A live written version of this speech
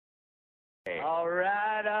All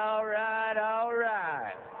right, all right, all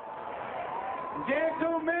right.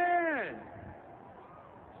 Gentlemen,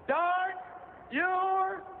 start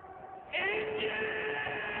your engine!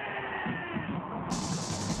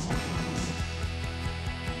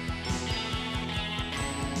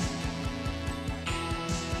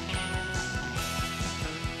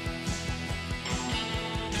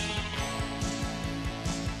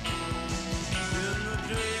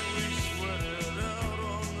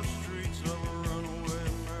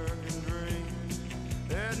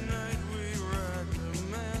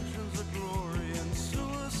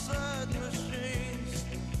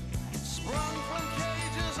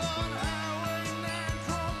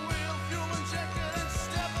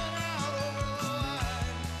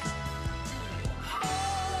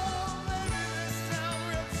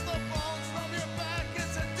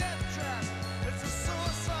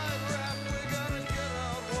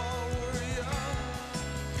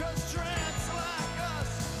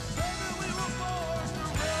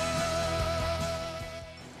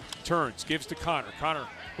 Turns, gives to Connor. Connor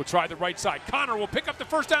will try the right side. Connor will pick up the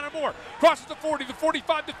first down and more. Crosses the 40, the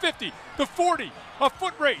 45, the 50, the 40. A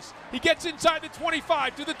foot race. He gets inside the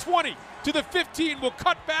 25 to the 20 to the 15. Will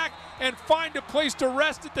cut back and find a place to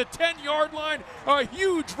rest at the 10-yard line. A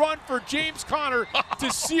huge run for James Conner to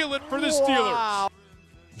seal it for the Steelers. Wow.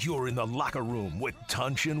 You're in the locker room with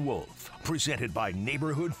Tunch and Wolf, presented by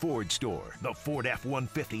Neighborhood Ford Store. The Ford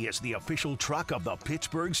F-150 is the official truck of the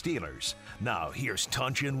Pittsburgh Steelers. Now, here's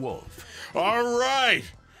Tunch and Wolf. All right.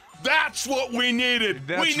 That's what we needed.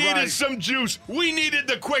 We needed some juice. We needed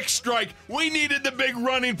the quick strike. We needed the big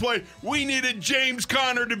running play. We needed James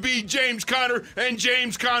Conner to be James Conner, and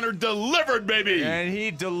James Conner delivered, baby. And he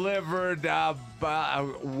delivered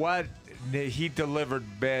what? He delivered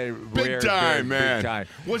big time, man. Big time.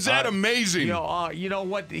 Was that amazing? You know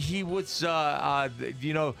what? He was,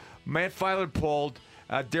 Matt Filer pulled.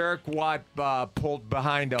 Derek Watt pulled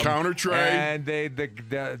behind him. Counter tray. And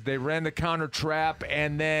they ran the counter trap,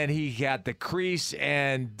 and then he got the crease,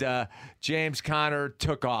 and James Conner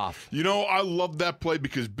took off. You know, I love that play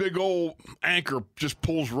because big old anchor just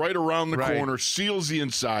pulls right around the corner, seals the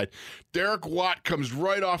inside. Derek Watt comes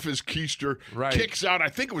right off his keister, kicks out. I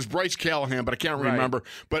think it was Bryce Callahan, but I can't remember.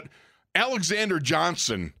 But Alexander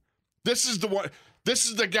Johnson, this is the one. This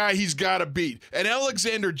is the guy he's got to beat. And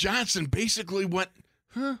Alexander Johnson basically went,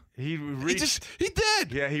 huh? He reached. He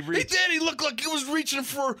did. Yeah, he reached. He did. He looked like he was reaching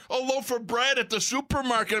for a loaf of bread at the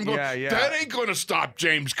supermarket. I'm going, that ain't going to stop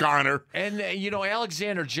James Conner. And,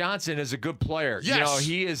 Alexander Johnson is a good player. Yes.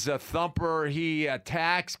 He is a thumper. He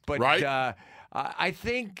attacks, but I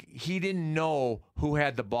think he didn't know who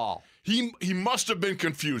had the ball. He must have been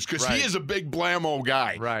confused because he is a big blammo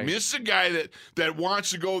guy. Right. I mean, this is a guy that wants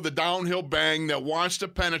to go the downhill bang, that wants to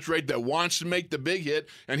penetrate, that wants to make the big hit.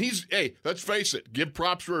 And let's face it, give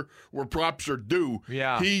props where props are due.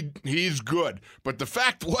 Yeah. He's good. But the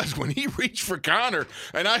fact was, when he reached for Conner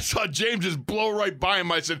and I saw James just blow right by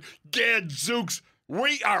him, I said, Gadzooks,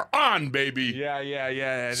 we are on, baby.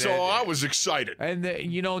 Yeah. So I was excited. And,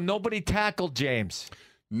 nobody tackled James.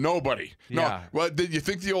 Nobody. Yeah. No. Well, did you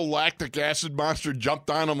think the old lactic acid monster jumped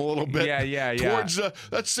on him a little bit? Yeah. Towards,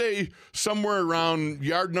 let's say, somewhere around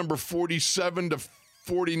yard number 47 to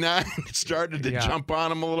 49, it started to jump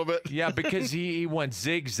on him a little bit. Yeah, because he went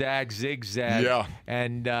zigzag. Yeah.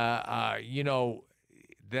 And,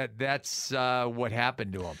 that's what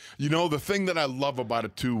happened to him. The thing that I love about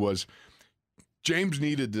it, too, was James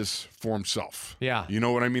needed this for himself. Yeah. You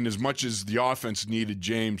know what I mean? As much as the offense needed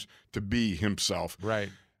James to be himself. Right.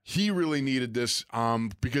 He really needed this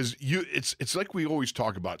because it's like we always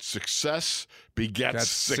talk about, success begets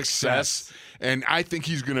success. And I think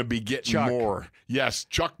he's going to be getting more. Yes,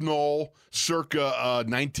 Chuck Noll, circa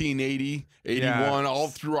 1980, 81, all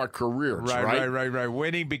through our careers, right.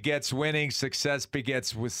 Winning begets winning, success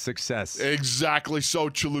begets with success. Exactly so,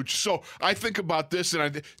 Chaluch. So I think about this,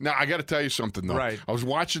 and now I got to tell you something, though. Right. I was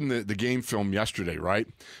watching the game film yesterday, right?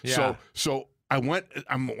 Yeah. So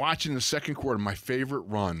I'm watching the second quarter. My favorite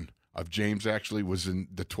run of James actually was in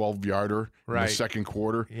the 12-yarder in the second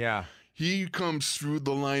quarter. Yeah. He comes through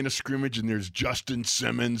the line of scrimmage, and there's Justin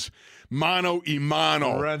Simmons, mano a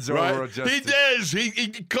mano. Runs over Justin. He does. He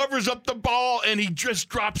covers up the ball, and he just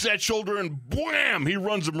drops that shoulder, and wham, he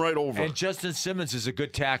runs him right over. And Justin Simmons is a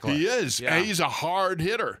good tackler. He is. Yeah. And he's a hard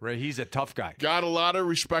hitter. Right. He's a tough guy. Got a lot of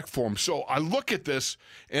respect for him. So I look at this,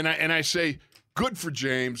 and I say, good for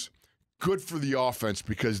James. Good for the offense,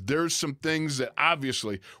 because there's some things that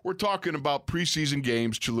obviously we're talking about preseason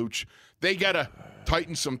games, Chaluch. they got to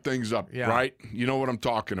tighten some things up, right? You know what I'm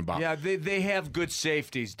talking about. Yeah, they have good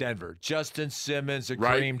safeties, Denver. Justin Simmons and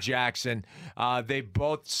Right. Kareem Jackson. They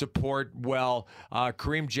both support well.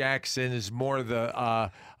 Kareem Jackson is more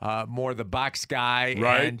the box guy,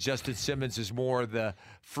 Right. and Justin Simmons is more the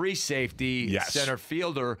free safety Yes. center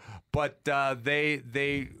fielder. But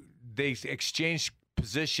they exchange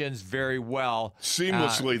positions very well.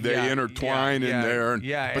 Seamlessly, they intertwine in there.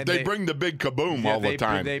 But they bring the big kaboom all the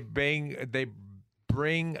time. They bring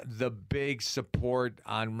the big support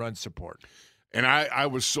on run support. And I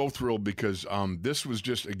was so thrilled because this was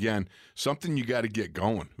just, again, something you got to get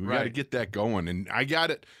going. We got to get that going. And I got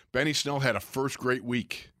it. Benny Snell had a first great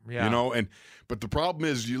week. Yeah. You know, but the problem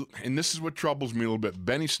is, and this is what troubles me a little bit,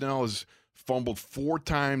 Benny Snell has fumbled 4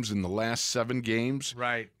 times in the last 7 games.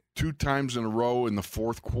 Right. 2 times in a row in the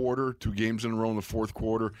fourth quarter, 2 games in a row in the fourth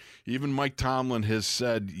quarter. Even Mike Tomlin has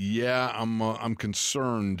said, I'm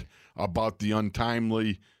concerned about the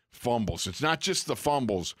untimely fumbles. It's not just the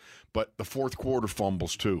fumbles, but the fourth quarter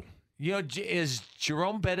fumbles too. You know, is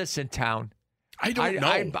Jerome Bettis in town? I don't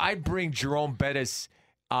know. I'd bring Jerome Bettis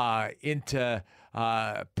into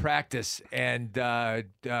practice and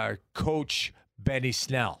coach Benny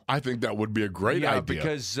Snell. I think that would be a great idea.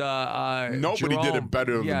 Because nobody did it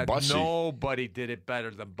better than Bussy. Nobody did it better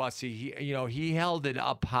than Bussy. He held it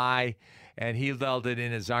up high, and he held it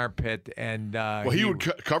in his armpit. And he would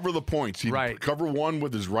cover the points. He'd cover one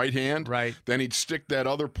with his right hand. Right. Then he'd stick that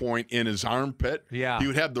other point in his armpit. Yeah. He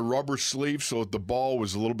would have the rubber sleeve so that the ball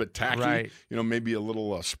was a little bit tacky. Right. You know, maybe a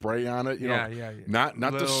little spray on it. You know, yeah. Not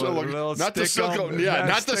the silicone. Not the silicone. Yeah,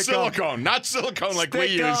 not the silicone. Not silicone like we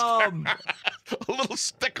use. A little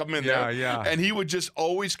stick-em in there. Yeah. And he would just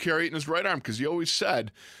always carry it in his right arm because he always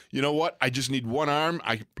said, you know what? I just need one arm.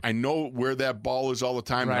 I know where that ball is all the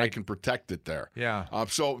time, and I can protect it there. Yeah.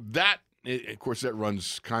 So that, of course, that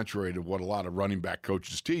runs contrary to what a lot of running back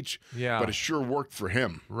coaches teach. Yeah. But it sure worked for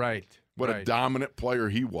him. Right. What a dominant player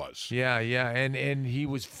he was. Yeah. And he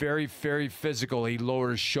was very, very physical. He'd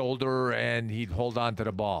lower his shoulder, and he'd hold on to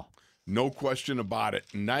the ball. No question about it.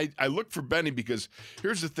 And I look for Benny because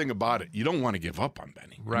here's the thing about it. You don't want to give up on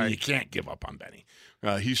Benny. Right. I mean, you can't give up on Benny.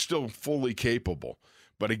 He's still fully capable.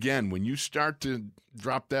 But again, when you start to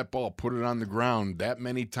drop that ball, put it on the ground that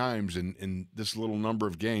many times in this little number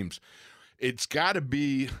of games, it's got to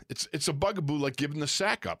be it's a bugaboo like giving the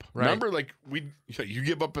sack up. Right. Remember, like you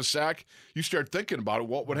give up a sack, you start thinking about it.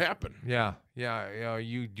 What would happen? Yeah.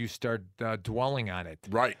 You start dwelling on it.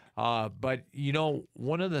 Right. But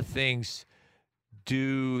one of the things,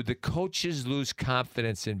 do the coaches lose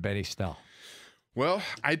confidence in Benny Snell? Well,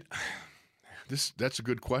 that's a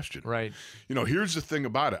good question. Right. Here's the thing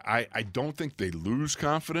about it. I don't think they lose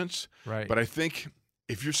confidence. Right. But I think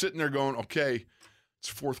if you're sitting there going, okay, it's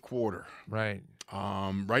fourth quarter. Right.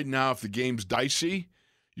 Right now, if the game's dicey,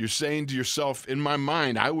 you're saying to yourself, in my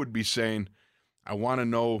mind, I would be saying, I want to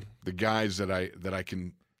know the guys that I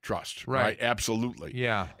can trust. Right. Absolutely.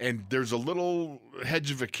 Yeah. And there's a little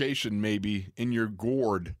hedgification maybe in your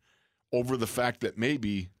gourd over the fact that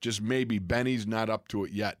just maybe, Benny's not up to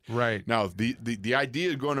it yet. Right. Now, the idea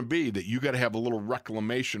is going to be that you got to have a little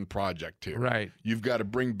reclamation project here. Right. You've got to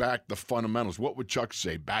bring back the fundamentals. What would Chuck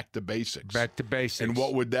say? Back to basics. Back to basics. And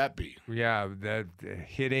what would that be? Yeah, the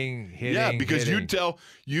hitting. Yeah, because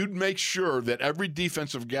you'd make sure that every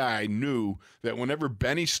defensive guy knew that whenever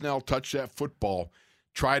Benny Snell touched that football,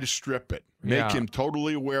 try to strip it. Make him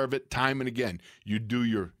totally aware of it time and again. You do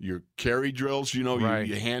your carry drills, you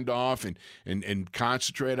hand off and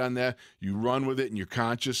concentrate on that. You run with it and you're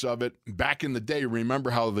conscious of it. Back in the day, remember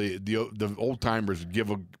how the old-timers would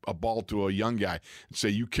give a ball to a young guy and say,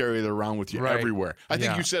 you carry it around with you everywhere. I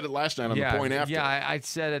think you said it last night on the point after. Yeah, I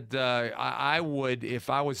said it. I would, if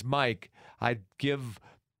I was Mike, I'd give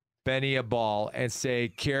Benny a ball and say,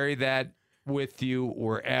 carry that with you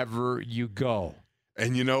wherever you go.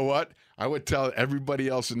 And you know what? I would tell everybody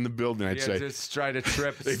else in the building, I'd say, just try to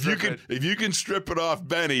if you can strip it off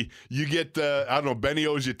Benny, you get Benny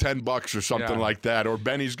owes you $10 or something like that, or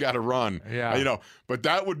Benny's got to run. Yeah. But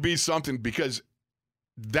that would be something, because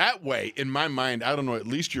that way, in my mind, I don't know, at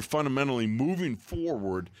least you're fundamentally moving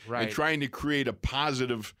forward and trying to create a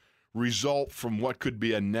positive result from what could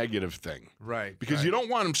be a negative thing. Right. Because you don't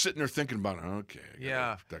want them sitting there thinking about it.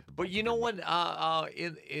 Okay. But you know what?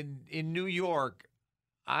 In New York,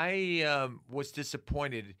 I was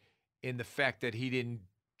disappointed in the fact that he didn't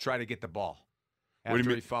try to get the ball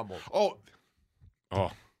after he fumbled. Oh,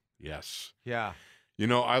 yes. Yeah. You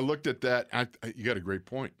know, I looked at that. You got a great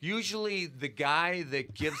point. Usually the guy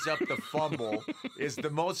that gives up the fumble is the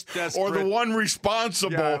most desperate. Or the one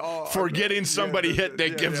responsible for getting somebody hit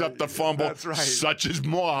that gives up the fumble, that's right. such as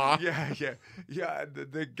moi. Yeah.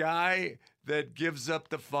 The guy that gives up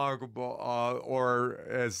the fumble or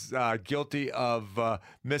is guilty of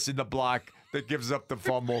missing the block that gives up the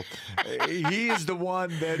fumble. He is the one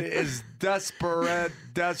that is desperate.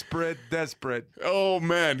 Oh,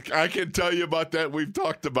 man. I can tell you about that. We've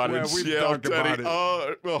talked about it. We've talked Teddy. about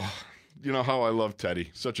it. Oh, you know how I love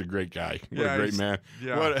Teddy. Such a great guy. What a great man.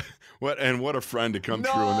 Yeah. What a friend to come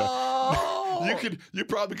through. And you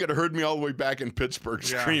probably could have heard me all the way back in Pittsburgh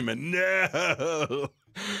screaming, no.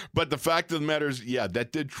 But the fact of the matter is,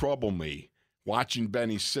 that did trouble me. Watching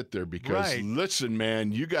Benny sit there because listen,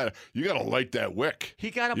 man, you gotta light that wick.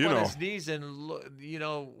 He got up on his knees and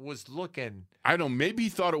was looking. I don't. Maybe he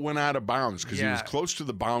thought it went out of bounds because he was close to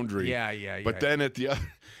the boundary. Yeah. But then at the other,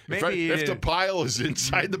 if the pile is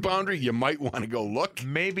inside the boundary, you might want to go look.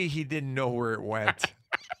 Maybe he didn't know where it went.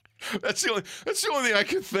 That's the only thing I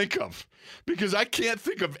can think of, because I can't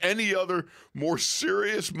think of any other more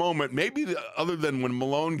serious moment. Maybe other than when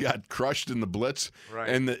Malone got crushed in the blitz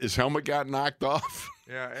and his helmet got knocked off.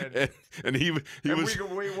 Yeah, and he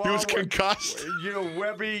was concussed. You know,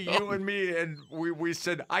 Webby, you and me, and we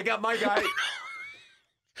said, "I got my guy."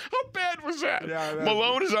 How bad was that?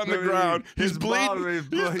 Malone is on the ground. He's bleeding.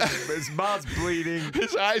 His mouth's bleeding.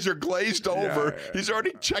 His eyes are glazed over. He's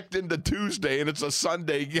already checked into Tuesday, and it's a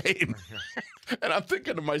Sunday game. And I'm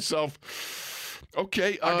thinking to myself,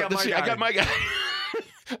 okay, I got my guy.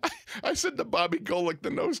 I said to Bobby Golick, the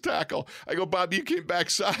nose tackle, I go, Bobby, you came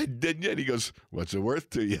backside, didn't you? And he goes, what's it worth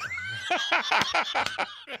to you?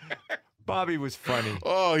 Bobby was funny.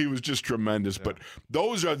 Oh, he was just tremendous. Yeah. But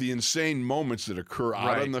those are the insane moments that occur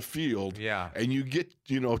out on the field. Yeah. And you get,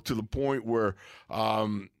 to the point where,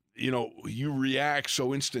 you react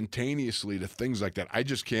so instantaneously to things like that. I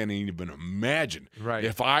just can't even imagine. Right.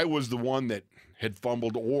 If I was the one that had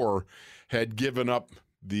fumbled or had given up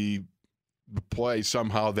the play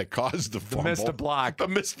somehow that caused the fumble. Missed the block. What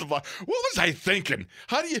was I thinking?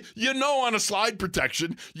 How do on a slide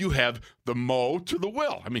protection, you have the Mo to the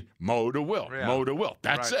Will. I mean, Mo to Will. Yeah. Mo to Will.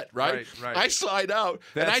 That's it, right? I slide out.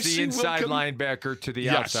 That's and I the see inside Will linebacker to the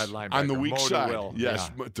outside linebacker. On the weak Mo side. To Will.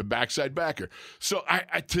 Yes, the backside backer. So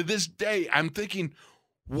I to this day, I'm thinking,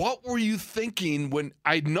 what were you thinking when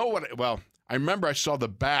I remember I saw the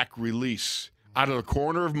back release out of the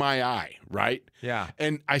corner of my eye, right? Yeah.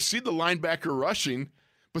 And I see the linebacker rushing,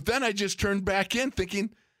 but then I just turned back in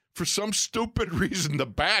thinking, for some stupid reason, the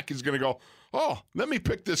back is going to go, oh, let me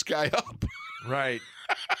pick this guy up. Right.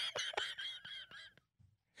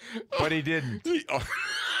 But he didn't.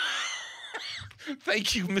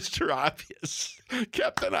 Thank you, Mr. Obvious.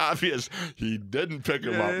 Captain Obvious. He didn't pick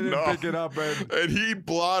him up. He didn't pick it up. And he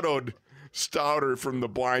blottoed Stouter from the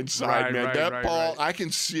blind side, man. That ball, I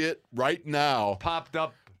can see it right now. Popped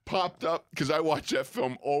up because I watched that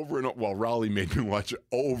film over and over. Well, Raleigh made me watch it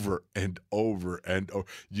over and over and over.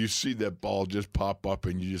 You see that ball just pop up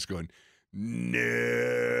and you're just going,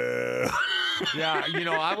 no. Yeah,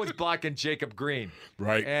 I was blocking Jacob Green.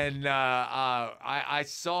 Right. And I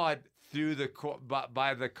saw it through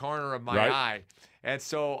by the corner of my eye. And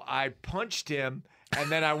so I punched him. And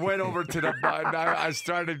then I went over to the I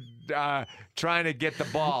started trying to get the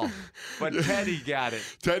ball. But Teddy got it.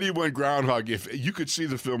 Teddy went groundhog. If you could see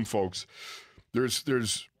the film, folks, there's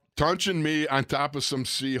Tunch and me on top of some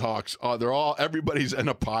Seahawks. Everybody's in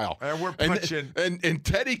a pile. And we're punching. And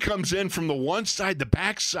Teddy comes in from the one side, the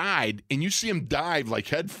back side, and you see him dive like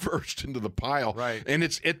head first into the pile. Right. And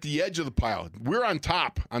it's at the edge of the pile. We're on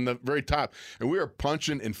top, on the very top, and we are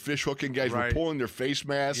punching and fish hooking guys. Right. We're pulling their face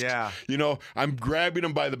masks. Yeah. I'm grabbing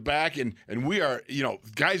them by the back, and we are,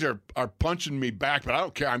 guys are punching me back, but I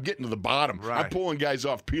don't care. I'm getting to the bottom. Right. I'm pulling guys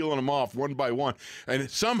off, peeling them off one by one.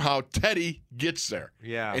 And somehow Teddy gets there.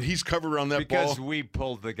 Yeah. And he's covered around that ball. Because we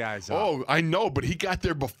pulled the guys off. Oh, I know, but he got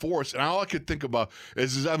there before us. And all I could think about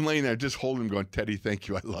is as I'm laying there just holding him going, Teddy, thank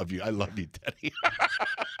you. I love you. I love you, Teddy.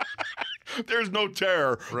 There's no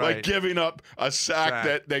terror like giving up a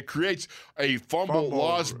sack that creates a fumble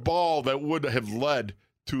lost ball that would have led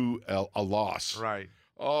to a loss. Right.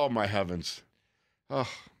 Oh, my heavens. Oh,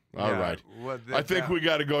 all right. Well, I think we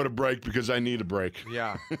got to go to break because I need a break.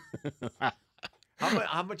 Yeah.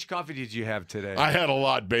 How much coffee did you have today? I had a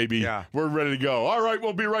lot, baby. Yeah. We're ready to go. All right,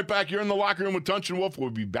 we'll be right back here in the locker room with Tunch and Wolf.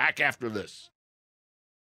 We'll be back after this.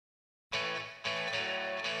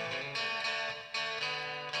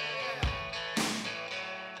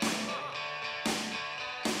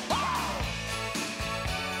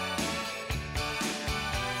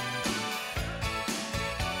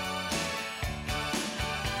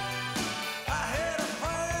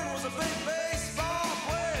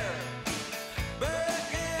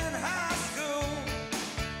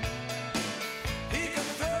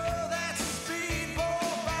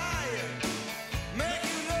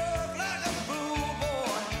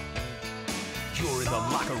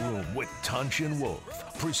 Locker Room with Tunch and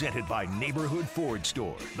Wolf. Presented by Neighborhood Ford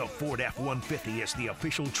Store. The Ford F-150 is the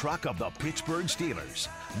official truck of the Pittsburgh Steelers.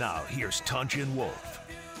 Now, here's Tunch and Wolf.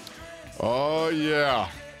 Oh, yeah.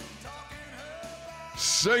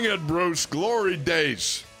 Sing it, Bruce. Glory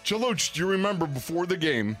days. Chaluch, do you remember before the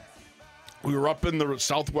game, we were up in the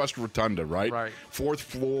Southwest Rotunda, right? Right. 4th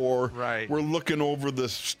floor. Right. We're looking over the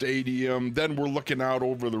stadium. Then we're looking out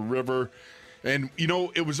over the river. And, you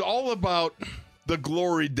know, it was all about the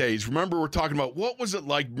glory days. Remember, we're talking about what was it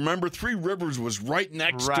like? Remember, Three Rivers was right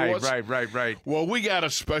next to us? Right. Well, we got a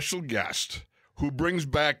special guest who brings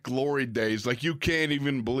back glory days like you can't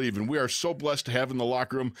even believe. And we are so blessed to have in the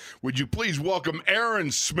locker room. Would you please welcome Aaron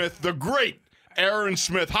Smith, the great Aaron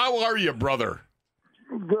Smith. How are you, brother?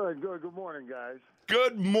 Good. Good morning, guys.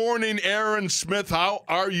 Good morning, Aaron Smith. How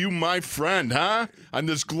are you, my friend, huh? On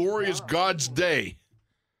this glorious God's day.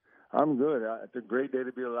 I'm good. It's a great day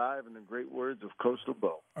to be alive, in the great words of Coastal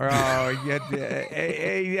Bo. Oh, yeah.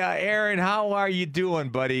 Hey, Aaron, how are you doing,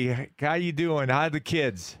 buddy? How you doing? How are the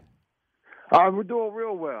kids? We're doing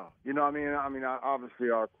real well. You know, I mean,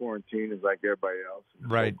 obviously our quarantine is like everybody else,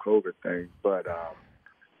 right? Whole COVID thing, but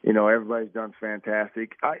you know, everybody's done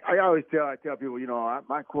fantastic. I always tell people, you know,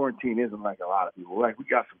 my quarantine isn't like a lot of people. Like, we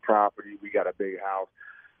got some property, we got a big house.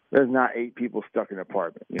 There's not 8 people stuck in an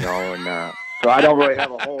apartment, you know, and so I don't really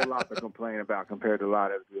have a whole lot to complain about compared to a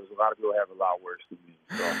lot of people. A lot of people have a lot worse than me.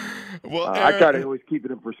 So, well, I try to always keep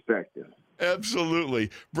it in perspective.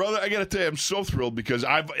 Absolutely. Brother, I got to tell you, I'm so thrilled because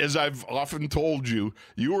as I've often told you,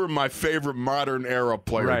 you were my favorite modern era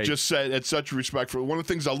player. Right. Just said at such respect for one of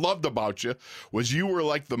the things I loved about you was you were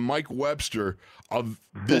like the Mike Webster of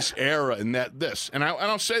this era and and I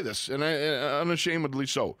don't say this, and I unashamedly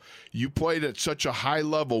so. You played at such a high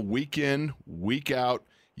level week in, week out,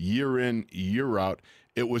 year in, year out.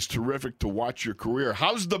 It was terrific to watch your career.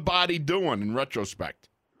 How's the body doing in retrospect?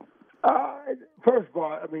 First of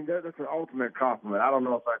all, I mean, that's an ultimate compliment. I don't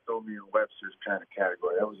know if I throw me in Webster's kind of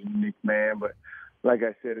category. That was a unique man, but like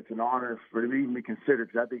I said, it's an honor for me to be considered,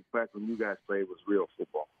 because I think back when you guys played was real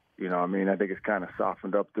football. You know what I mean? I think it's kind of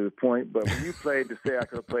softened up to the point, but when you played, to say I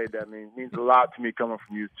could have played that means a lot to me coming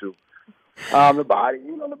from you too. The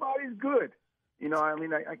body's good. You know, I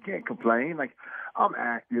mean, I can't complain. Like, I'm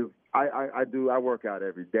active. I work out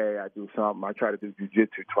every day. I do something. I try to do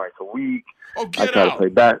jiu-jitsu twice a week. Oh, get I try out. to play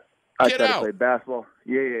basketball. I Get try out. to play basketball.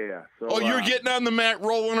 Yeah. So, you're getting on the mat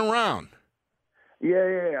rolling around.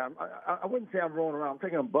 Yeah. I wouldn't say I'm rolling around. I'm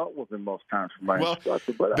taking a butt whooping most times from my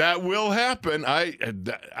instructor. But that will happen. I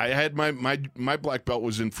had my black belt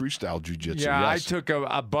was in freestyle jiu-jitsu. Yeah, yes. I took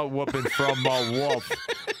a butt whooping from Wolf.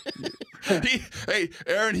 Hey,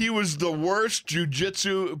 Aaron, he was the worst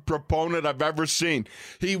jiu-jitsu proponent I've ever seen.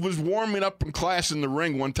 He was warming up in class in the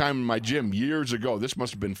ring one time in my gym years ago. This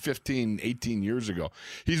must have been 15, 18 years ago.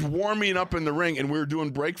 He's warming up in the ring, and we were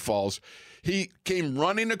doing break falls. He came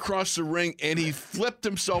running across the ring, and he flipped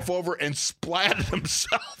himself over and splatted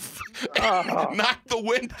himself. Knocked the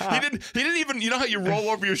wind. He didn't even, you know how you roll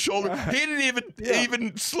over your shoulder? He didn't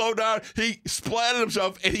even slow down. He splatted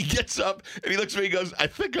himself, and he gets up, and he looks at me and goes, I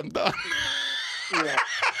think I'm done. Yeah.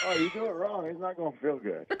 Oh, you do it wrong. It's not going to feel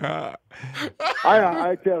good.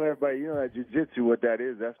 I tell everybody, you know, that jiu-jitsu, what that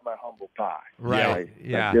is, that's my humble pie. Right.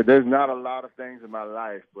 Yeah. Like, there's not a lot of things in my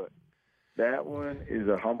life, but that one is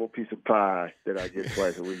a humble piece of pie that I get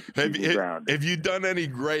twice a week. Have you done any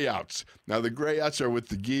gray outs? Now, the gray outs are with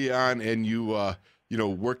the gi on, and you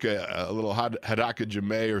work a little hadaka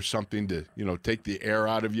jame or something to, take the air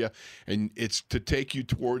out of you. And it's to take you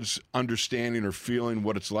towards understanding or feeling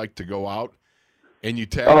what it's like to go out. And you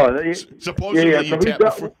tap. Supposedly you tap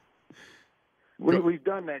before. We've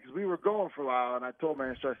done that because we were going for a while, and I told my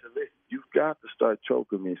instructor, I said, listen, you've got to start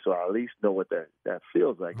choking me so I at least know what that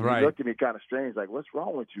feels like. And he looked at me kind of strange, like, what's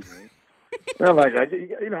wrong with you, man? And I'm like,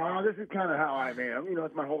 this is kind of how I am.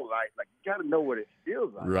 It's my whole life. Like, you got to know what it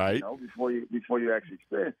feels like, right? Before you actually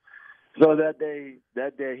experience. So that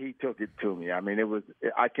day he took it to me.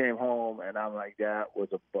 I came home, and I'm like, that was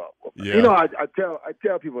a butt. Yeah. I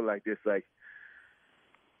tell people like this, like,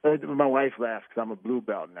 my wife laughs because I'm a blue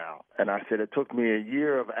belt now. And I said it took me a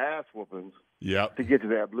year of ass whoopings to get to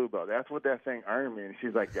that blue belt. That's what that thing earned me. And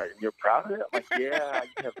she's like, you're proud of it? I'm like, yeah,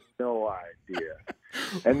 you have no idea.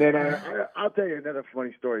 And then I'll tell you another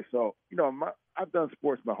funny story. So, I've done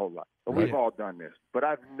sports my whole life. We've all done this. But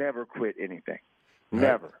I've never quit anything.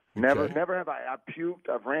 Right. Never have I. I've puked.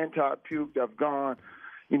 I've ran till I puked. I've gone.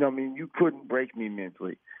 You couldn't break me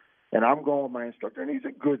mentally. And I'm going with my instructor, and he's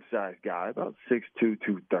a good-sized guy, about 6'2",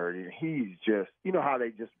 230. And he's just, how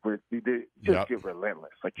they just get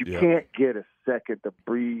relentless. Like, you can't get a second to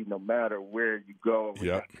breathe no matter where you go.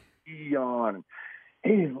 Yep. Eon.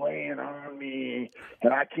 he's laying on me,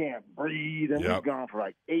 and I can't breathe. And he's gone for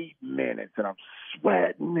like 8 minutes, and I'm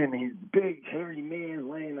sweating, and he's big, hairy man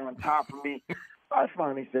laying on top of me. I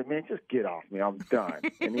finally said, man, just get off me. I'm done.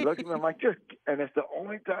 And he looked at me, I'm like, and it's the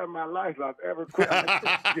only time in my life I've ever quit. I'm like,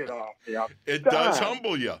 just get off me. It does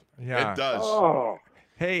humble you. Yeah. It does. Oh.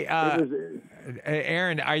 Hey,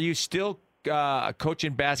 Aaron, are you still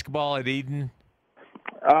coaching basketball at Eden?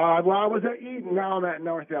 Well, I was at Eden. Now I'm at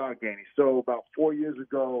North Allegheny. So about 4 years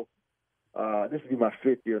ago, this will be my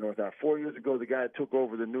 5th year at North Allegheny. 4 years ago, the guy that took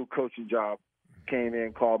over the new coaching job came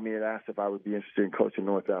in, called me, and asked if I would be interested in coaching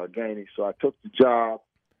North Allegheny. So I took the job,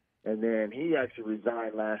 and then he actually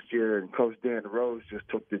resigned last year, and Coach Dan Rose just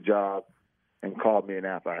took the job and called me and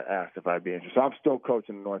asked if I'd be interested. So I'm still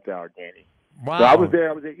coaching North Allegheny. Wow. So I was there.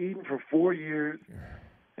 I was at Eden for 4 years,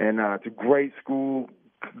 and it's a great school,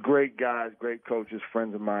 great guys, great coaches,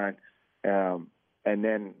 friends of mine. And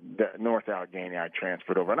then North Allegheny, I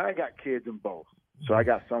transferred over. And I got kids in both. So I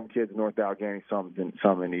got some kids in North Allegheny, some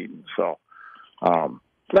in Eden. So the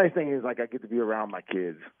nice thing is, like, I get to be around my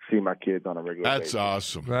kids, see my kids on a regular basis. That's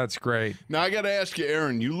awesome. That's great. Now, I got to ask you,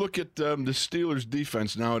 Aaron, you look at the Steelers'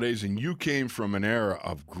 defense nowadays, and you came from an era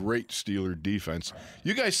of great Steeler defense.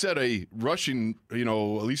 You guys set a rushing, at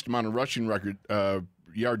least amount of rushing record,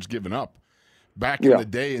 yards given up back in the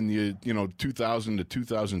day in the 2000 to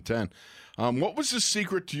 2010. What was the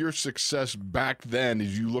secret to your success back then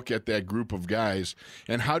as you look at that group of guys,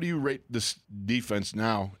 and how do you rate this defense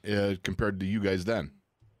now compared to you guys then?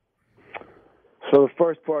 So the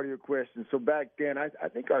first part of your question, so back then I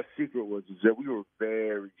think our secret was that we were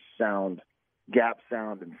very sound, gap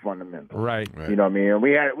sound and fundamental. Right. You know what I mean? And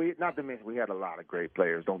we not to mention we had a lot of great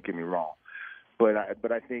players, don't get me wrong. But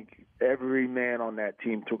I think every man on that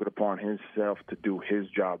team took it upon himself to do his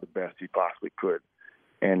job the best he possibly could.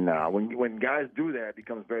 And when guys do that, it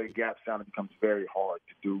becomes very gap sound. It becomes very hard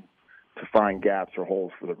to find gaps or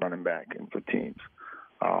holes for the running back and for teams.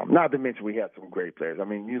 Not to mention we had some great players. I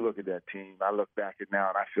mean, you look at that team. I look back at now,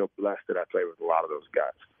 and I feel blessed that I played with a lot of those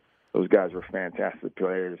guys. Those guys were fantastic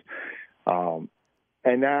players.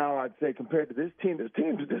 And now I'd say compared to this defense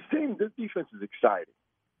is exciting.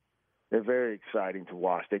 They're very exciting to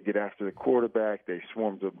watch. They get after the quarterback. They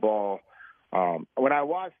swarm the ball. When I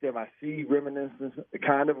watch them, I see reminiscence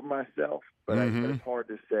kind of myself, but it's hard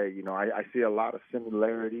to say. I see a lot of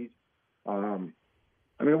similarities. I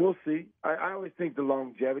mean, we'll see. I always think the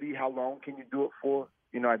longevity, how long can you do it for?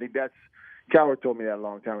 I think that's – Cowher told me that a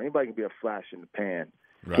long time. Anybody can be a flash in the pan.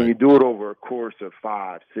 Right. Can you do it over a course of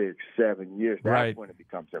 5, 6, 7 years? That's when it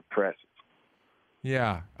becomes impressive.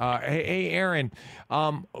 Yeah. Hey, Aaron,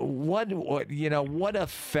 what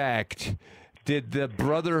effect did the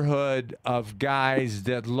brotherhood of guys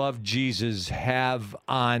that love Jesus have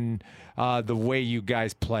on the way you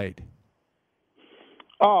guys played?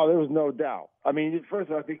 Oh, there was no doubt. I mean, first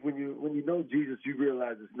of all, I think when you know Jesus, you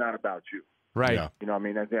realize it's not about you. Right. Yeah. You know what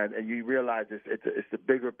I mean? And you realize it's the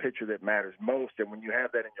bigger picture that matters most. And when you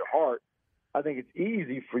have that in your heart, I think it's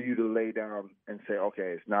easy for you to lay down and say,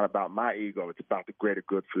 okay, it's not about my ego. It's about the greater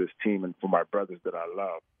good for this team and for my brothers that I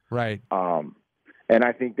love. Right. And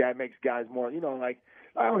I think that makes guys more, like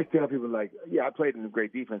I always tell people, like, yeah, I played in a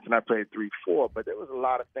great defense and I played 3-4, but there was a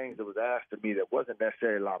lot of things that was asked of me that wasn't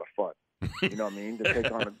necessarily a lot of fun. You know what I mean? To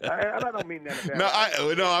take on I don't mean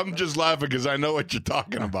that. I'm just laughing because I know what you're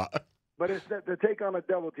talking about. But it's to take on a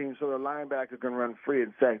double team so the linebacker can run free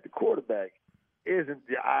and sack the quarterback isn't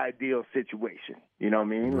the ideal situation. You know what I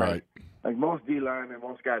mean? Right. Like most D linemen,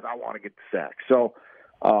 most guys, I want to get the sack. So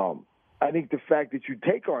I think the fact that you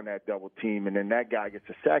take on that double team and then that guy gets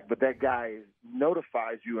a sack, but that guy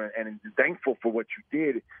notifies you and is thankful for what you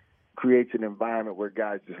did, creates an environment where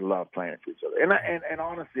guys just love playing for each other. And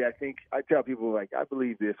honestly, I tell people, like, I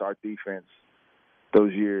believe this, our defense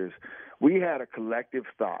those years, we had a collective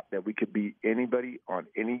thought that we could beat anybody on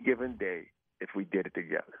any given day if we did it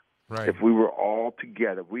together. Right. If we were all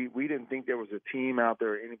together. We didn't think there was a team out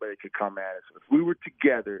there or anybody could come at us. If we were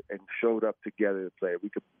together and showed up together to play, we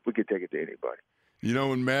could take it to anybody.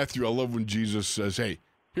 In Matthew, I love when Jesus says, hey,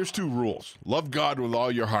 here's 2 rules. Love God with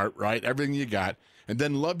all your heart, right? Everything you got. And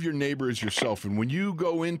then love your neighbor as yourself. And when you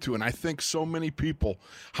go into, and I think so many people,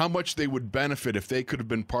 how much they would benefit if they could have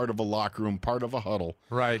been part of a locker room, part of a huddle.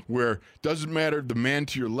 Right. Where it doesn't matter the man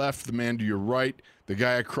to your left, the man to your right, the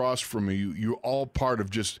guy across from you, you're all part of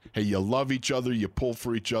just, hey, you love each other, you pull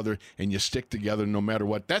for each other, and you stick together no matter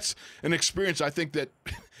what. That's an experience I think that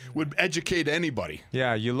would educate anybody.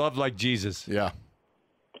 Yeah, you love like Jesus. Yeah.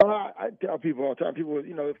 I tell people all the time,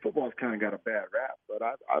 football's kind of got a bad rap, but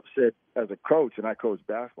I've said as a coach, and I coach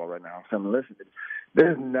basketball right now, I'm saying, listen,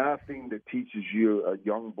 There's nothing that teaches you, a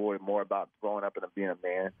young boy, more about growing up and being a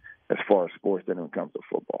man as far as sports than when it comes to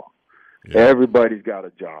football. Yeah. Everybody's got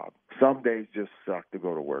a job. Some days just suck to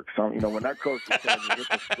go to work. When that coach is telling you hit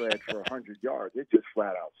the spread for 100 yards, it just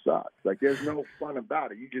flat out sucks. Like, there's no fun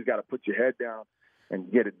about it. You just got to put your head down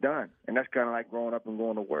and get it done. And that's kind of like growing up and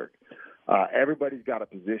going to work. Everybody's got a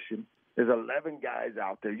position. There's 11 guys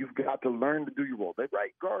out there. You've got to learn to do your role. The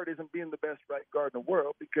right guard isn't being the best right guard in the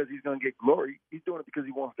world because he's going to get glory. He's doing it because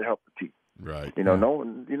he wants to help the team. Right. No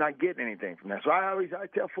one, you're not getting anything from that. So I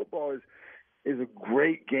tell football is a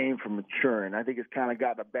great game for maturing. I think it's kind of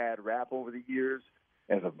gotten a bad rap over the years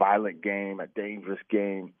as a violent game, a dangerous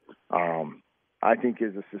game. I think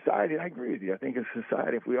as a society, I agree with you. I think as a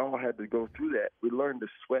society, if we all had to go through that, we learn to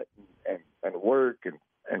sweat and work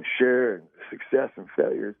and share success and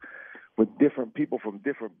failures with different people from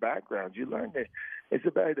different backgrounds. You learn that it's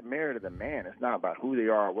about the merit of the man. It's not about who they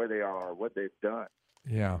are, where they are, or what they've done.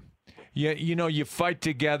 Yeah. Yeah, you fight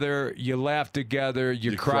together, you laugh together,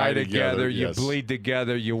 you cry together, yes. You bleed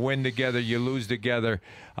together, you win together, you lose together,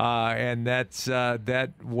 and that's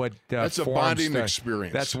what that's a bonding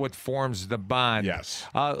experience. That's what forms the bond. Yes.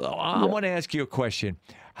 I want to ask you a question.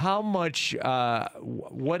 How much,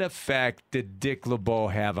 what effect did Dick LeBeau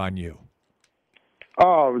have on you?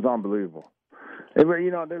 Oh, it was unbelievable. There's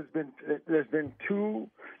been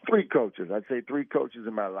three coaches. I'd say three coaches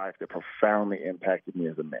in my life that profoundly impacted me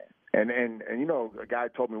as a man. And a guy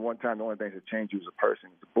told me one time the only thing that changed you as a person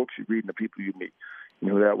is the books you read and the people you meet. You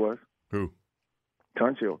know who that was? Who?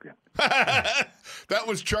 Tunch Ilkin. That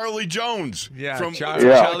was Charlie Jones. Yeah, from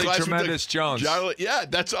Charlie Tremendous Jones. Yeah,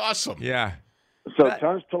 that's awesome. Yeah. So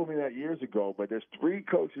Tunch told me that years ago, but there's three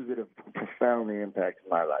coaches that have profoundly impacted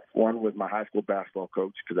my life. One was my high school basketball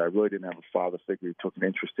coach because I really didn't have a father figure who took an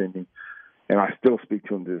interest in me, and I still speak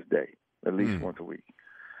to him to this day, at least once a week.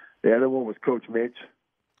 The other one was Coach Mitch.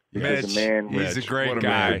 Mitch, he's a great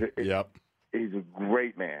guy. Yep. He's a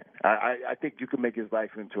great man. I think you can make his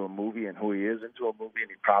life into a movie and who he is into a movie, and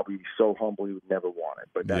he'd probably be so humble he would never want it,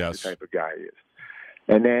 but that's the type of guy he is.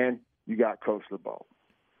 And then you got Coach LeBeau.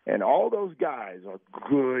 And all those guys are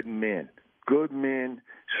good men,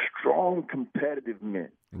 strong, competitive men.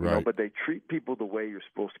 Right. But they treat people the way you're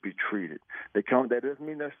supposed to be treated. That doesn't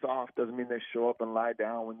mean they're soft, doesn't mean they show up and lie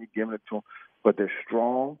down when you're giving it to them, but they're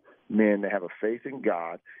strong men that have a faith in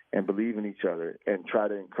God and believe in each other and try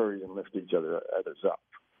to encourage and lift others up.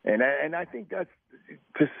 And I think that's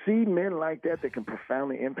to see men like that can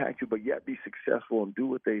profoundly impact you, but yet be successful and do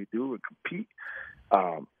what they do and compete.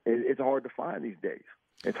 It's hard to find these days.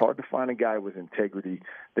 It's hard to find a guy with integrity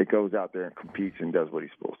that goes out there and competes and does what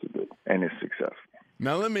he's supposed to do and is successful.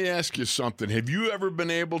 Now, let me ask you something. Have you ever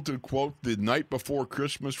been able to quote The Night Before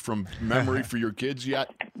Christmas from memory for your kids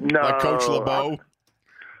yet? No. Like Coach LeBeau?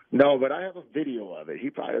 No, but I have a video of it.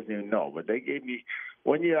 He probably doesn't even know. But they gave me –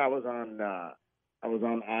 one year I was on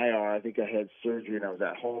IR. I think I had surgery, and I was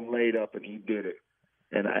at home laid up, and he did it.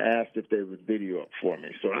 And I asked if they would video it for me.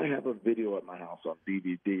 So I have a video at my house on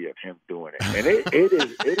DVD of him doing it. And it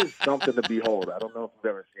is something to behold. I don't know if you've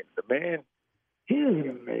ever seen it. The man, he is an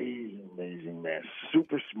amazing man.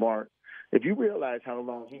 Super smart. If you realize how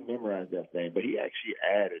long he memorized that thing, but he actually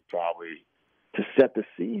added probably to set the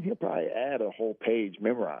scene, he'll probably add a whole page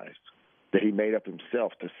memorized that he made up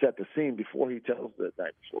himself to set the scene before he tells the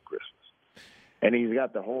Night Before Christmas. And he's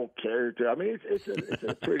got the whole character. I mean, it's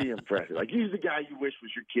a pretty impressive. Like, he's the guy you wish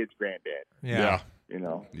was your kid's granddad. Yeah.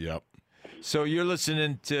 Yep. So you're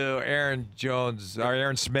listening to Aaron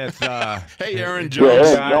Smith. Hey, Aaron Jones.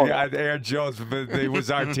 Aaron Jones was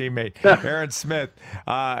our teammate. Aaron Smith.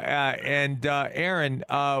 Aaron,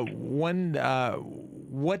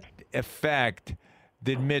 what effect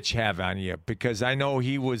did Mitch have on you? Because I know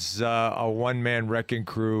he was a one-man wrecking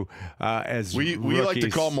crew as we like to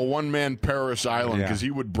call him a one-man Paris Island because he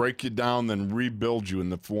would break you down, then rebuild you in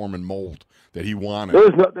the form and mold that he wanted.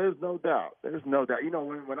 There's no doubt. There's no doubt.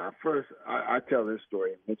 When I first I tell this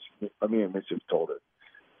story, me and Mitch have told it.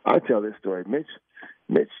 I tell this story.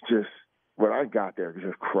 Mitch just, when I got there,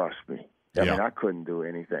 just crushed me. I mean, I couldn't do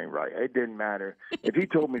anything right. It didn't matter. If he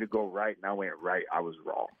told me to go right and I went right, I was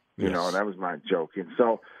wrong. And that was my joke. And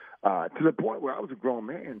so to the point where I was a grown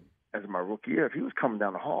man as my rookie year, if he was coming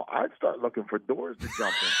down the hall, I'd start looking for doors to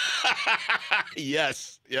jump in.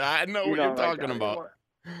 Yes. Yeah, I know what you're talking about.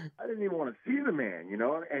 I didn't even want to see the man,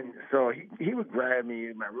 And so he would grab me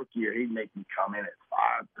in my rookie year. He'd make me come in at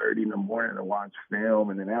 5:30 in the morning to watch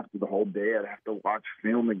film. And then after the whole day, I'd have to watch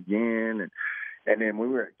film again. And then we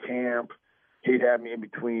were at camp. He'd have me in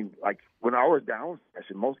between, like when I was down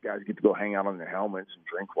session, most guys get to go hang out on their helmets and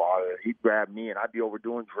drink water. He'd grab me and I'd be over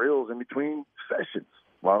doing drills in between sessions.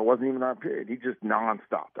 Well, it wasn't even our period. He just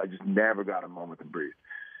nonstop. I just never got a moment to breathe.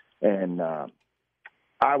 And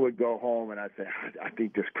I would go home and I'd say, I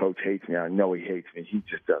think this coach hates me. I know he hates me. He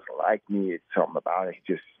just doesn't like me. It's something about it.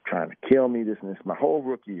 He's just trying to kill me, this and this, my whole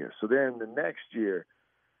rookie year. So then the next year,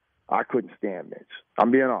 I couldn't stand Mitch.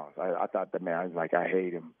 I'm being honest. I thought the man, I was like, I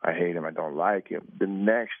hate him. I don't like him. The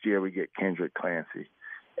next year we get Kendrick Clancy.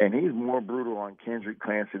 And he's more brutal on Kendrick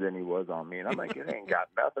Clancy than he was on me. And I'm like, it ain't got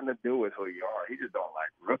nothing to do with who you are. He just don't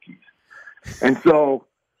like rookies. And so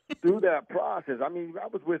through that process, I mean, I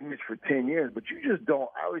was with Mitch for 10 years, but you just don't.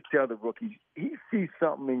 I always tell the rookies, he sees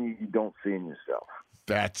something in you don't see in yourself.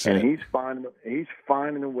 That's and it. And he's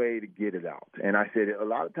finding a way to get it out. And I said, a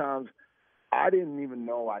lot of times I didn't even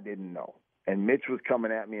know I didn't know. And Mitch was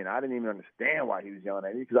coming at me, and I didn't even understand why he was yelling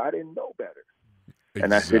at me because I didn't know better. Exactly.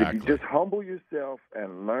 And I said, if you just humble yourself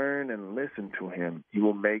and learn and listen to him, he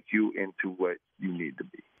will make you into what you need to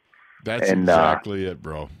be. That's exactly it,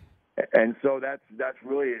 bro. And so that's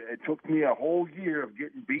really it. Took me a whole year of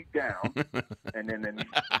getting beat down, and then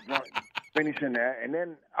finishing that. And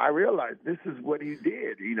then I realized this is what he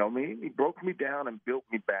did. You know what I mean? He broke me down and built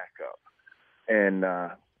me back up. And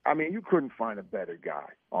I mean, you couldn't find a better guy,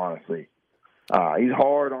 honestly. He's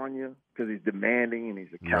hard on you because he's demanding and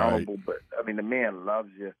he's accountable. Right. But, I mean, the man loves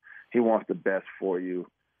you. He wants the best for you.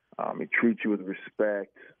 He treats you with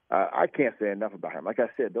respect. I can't say enough about him. Like I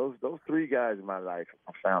said, those three guys in my life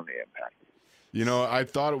have found the impact. You know, I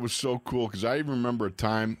thought it was so cool because I even remember a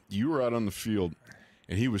time you were out on the field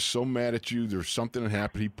and he was so mad at you. There was something that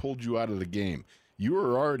happened. He pulled you out of the game. You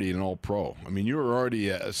were already an all-pro. I mean, you were already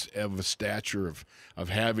of a stature of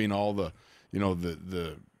having all the, you know,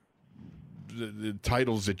 the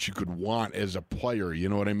titles that you could want as a player, you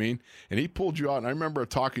know what I mean? And he pulled you out, and I remember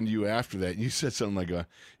talking to you after that, and you said something like,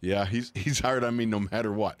 yeah, he's hard on me no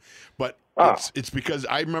matter what. But it's because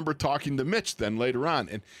I remember talking to Mitch then later on,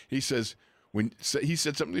 and he says, he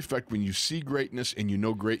said something to the effect, when you see greatness and you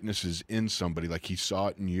know greatness is in somebody, like he saw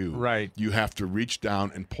it in you, right? You have to reach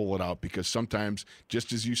down and pull it out because sometimes,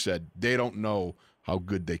 just as you said, they don't know how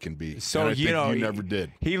good they can be. So, you never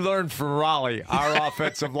did. He learned from Raleigh, our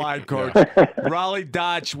offensive line coach. Raleigh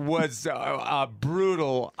Dodge was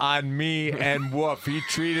brutal on me and Wolf. He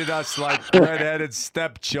treated us like red-headed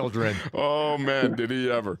stepchildren. Oh, man, did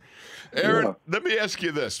he ever. Aaron, let me ask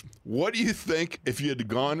you this. What do you think if you had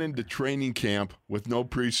gone into training camp with no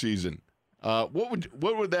preseason? What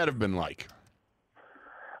would that have been like?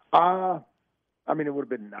 I mean, it would have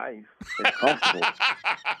been nice and comfortable.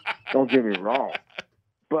 Don't get me wrong.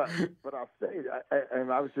 But I'll say,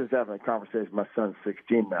 I was just having a conversation. My son's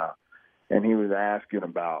 16 now, and he was asking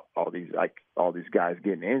about all these guys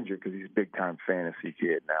getting injured because he's a big-time fantasy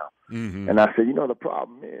kid now. Mm-hmm. And I said, the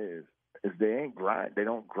problem is they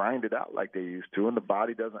don't grind it out like they used to, and the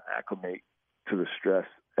body doesn't acclimate to the stress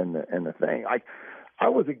and the thing. I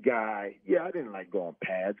was a guy, I didn't like going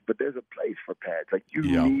pads, but there's a place for pads. Like, you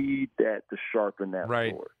need that to sharpen that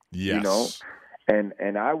sword. Yes.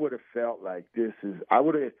 And I would have felt like I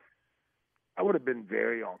would have been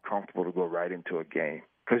very uncomfortable to go right into a game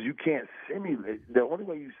because you can't simulate. The only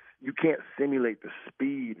way you can't simulate the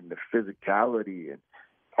speed and the physicality and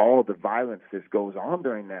all the violence that goes on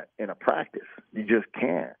during that in a practice. You just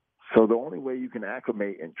can't. So the only way you can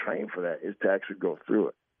acclimate and train for that is to actually go through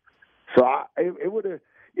it. So it would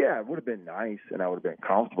have been nice, and I would have been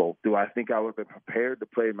comfortable. Do I think I would have been prepared to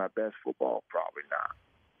play my best football? Probably not.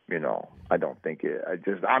 I don't think it.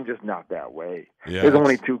 I'm just not that way. Yeah, there's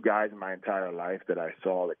only two guys in my entire life that I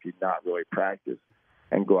saw that could not really practice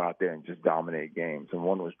and go out there and just dominate games. And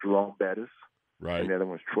one was Jerome Bettis, right, and the other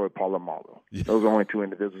one was Troy Polamalu. Yeah. Those are the only two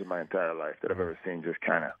individuals in my entire life that I've ever seen just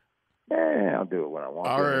kind of, I'll do it when I want.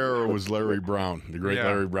 Our era was Larry Brown, the great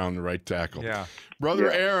Larry Brown, the right tackle. Yeah.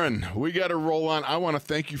 Brother Aaron, we got to roll on. I want to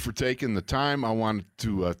thank you for taking the time. I want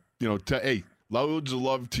to, hey, loads of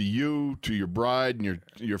love to you, to your bride, and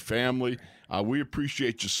your family. We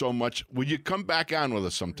appreciate you so much. Will you come back on with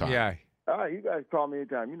us sometime? Yeah. You guys call me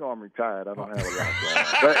anytime. I'm retired. I don't have a lot going on.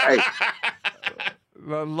 But, hey.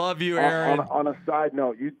 Love you, Aaron. On a side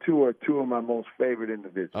note, you two are two of my most favorite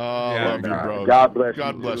individuals. Love you, bro. God bless you.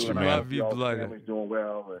 God bless you, man. Love you, blood. Family's doing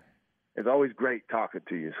well. It's always great talking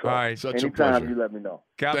to you. So all right. Such anytime a pleasure. you let me know.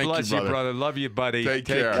 God bless you, brother. Love you, buddy. Take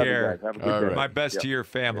care. Have a good day. My best to your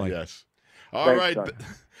family. Yes. All right.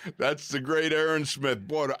 That's the great Aaron Smith.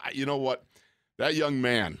 Boy, you know what? That young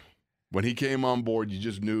man, when he came on board, you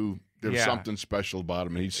just knew there was something special about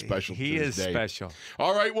him, and he's special He to is this day. special.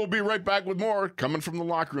 All right, we'll be right back with more coming from the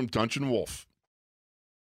locker room. Tunch and Wolf.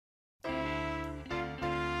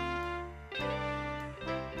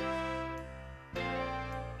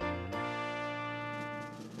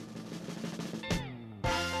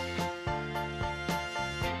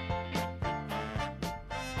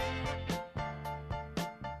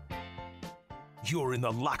 You're in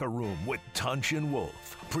the locker room with Tunch and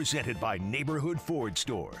Wolf. Presented by Neighborhood Ford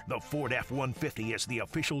Store. The Ford F-150 is the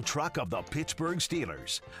official truck of the Pittsburgh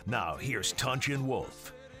Steelers. Now, here's Tunch and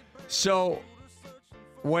Wolf. So,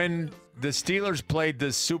 when the Steelers played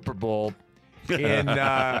the Super Bowl in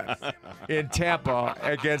Tampa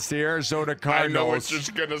against the Arizona Cardinals, I know what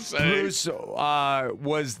you're going to say. Bruce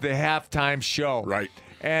was the halftime show. Right.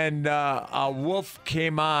 And Wolf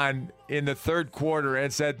came on in the third quarter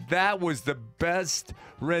and said that was the best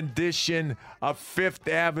rendition of Fifth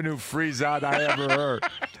Avenue Freeze-Out I ever heard.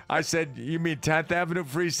 I said, you mean 10th Avenue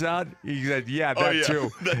Freeze-Out? He said, yeah, that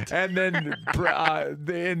too. And then in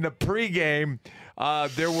the pregame,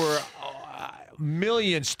 there were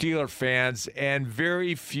million Steeler fans and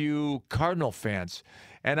very few Cardinal fans.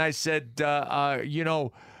 And I said, look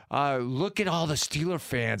at all the Steeler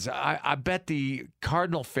fans. I bet the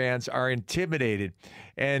Cardinal fans are intimidated.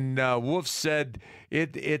 And Wolf said,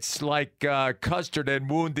 it's like custard and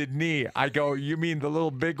Wounded Knee. I go, you mean the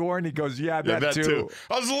little bighorn? He goes, yeah, that too.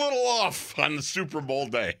 I was a little off on the Super Bowl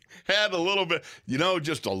day. Had a little bit,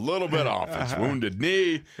 just a little bit off. It's Wounded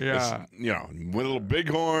Knee. Yeah. It's, little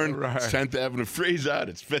bighorn. Right. It's 10th Avenue Freeze-Out.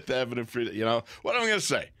 It's 5th Avenue Freeze-Out. What am I going to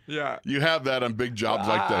say? Yeah. You have that on big jobs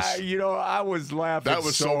like this. I was laughing That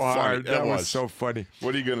was so so hard. funny. That was so funny.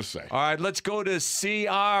 What are you going to say? All right, let's go to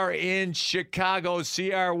CR in Chicago.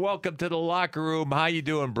 CR, welcome to the locker room. How you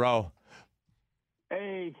doing, bro?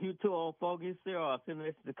 Hey, you two old fogies, CR, sitting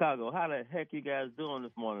in Chicago. How the heck you guys doing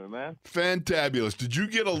this morning, man? Fantabulous. Did you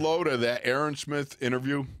get a load of that Aaron Smith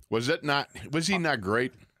interview? Was he not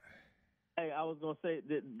great? Hey, I was going to say,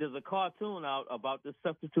 there's a cartoon out about this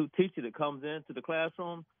substitute teacher that comes into the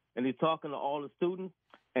classroom, and he's talking to all the students,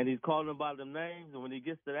 and he's calling them by their names, and when he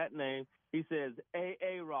gets to that name, he says,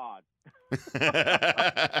 A-Rod.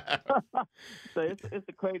 So it's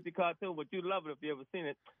a crazy cartoon, but you love it if you ever seen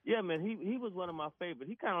it. Yeah, man, he was one of my favorites.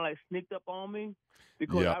 He kind of like sneaked up on me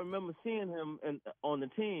because I remember seeing him on the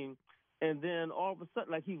team, and then all of a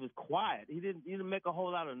sudden, like, he was quiet. He didn't make a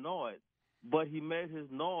whole lot of noise, but he made his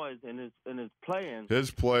noise and his playing. His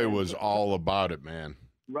play was all about it, man.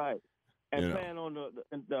 Right, and playing on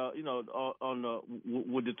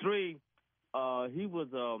with the three,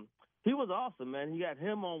 he was awesome, man. He got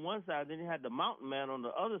him on one side, then he had the mountain man on the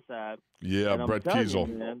other side. Yeah, Brett Kiesel.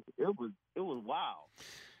 Man, it was wow.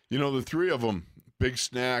 The three of them, Big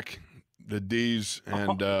Snack, the D's,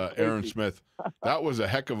 and Aaron Smith. That was a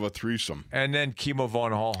heck of a threesome. And then Kimo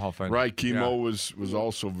von Hohenhofen. Right, Kimo was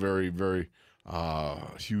also very, very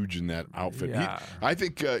huge in that outfit. Yeah. I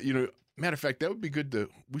think matter of fact, that would be good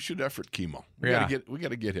we should effort Kimo. We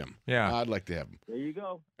gotta get him. Yeah. I'd like to have him. There you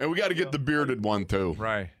go. And we got to get the bearded one too.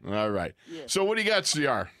 Right. All right. Yeah. So what do you got,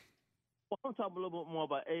 CR? Well, I'm talking a little bit more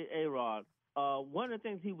about A-Rod. One of the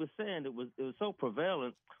things he was saying that was so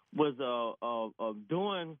prevalent was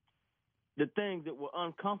doing the things that were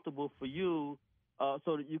uncomfortable for you,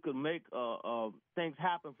 so that you could make things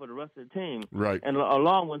happen for the rest of the team. Right. And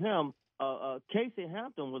along with him, Casey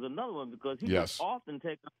Hampton was another one because he Yes. would often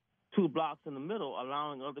take 2 blocks in the middle,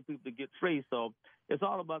 allowing other people to get free. So it's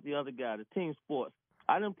all about the other guy, the team sports.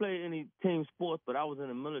 I didn't play any team sports, but I was in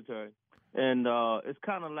the military. And it's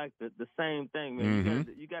kind of like the same thing, man.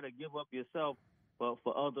 Mm-hmm. You got to give up yourself for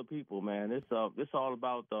other people, man. It's all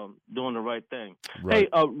about doing the right thing. Right.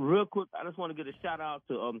 Hey, real quick, I just want to get a shout out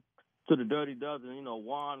to the Dirty Dozen.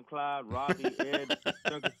 Juan, Clyde, Robbie, Ed,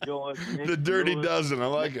 Circus George, Nick, The Dirty Lewis, Dozen. I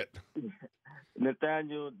like it.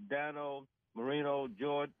 Nathaniel, Dano, Marino,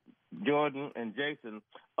 Jordan, and Jason.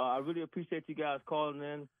 I really appreciate you guys calling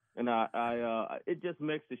in, and I it just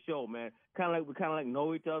makes the show, man. We kind of like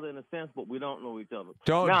know each other in a sense, but we don't know each other.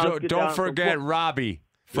 Don't forget Robbie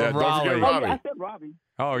from don't Raleigh. forget Robbie. I said Robbie.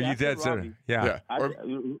 Oh, Yeah, I you did, said sir. Robbie. Yeah.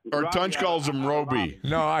 Or Tunch calls him Roby.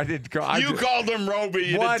 No, I didn't go. You called him Roby.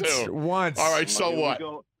 You did too. Once. All right. So Here what?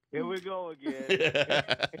 Here we go again.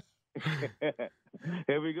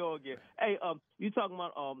 Here we go again. Hey, you talking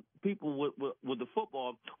about people with the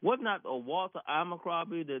football? Wasn't that Walter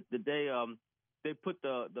Abercrombie that they put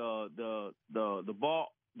the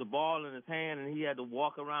ball in his hand and he had to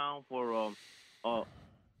walk around for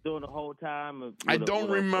during the whole time? I don't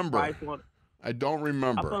remember. I don't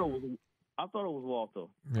remember. I thought it was Walter.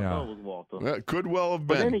 Yeah. I thought it was Walter. That could well have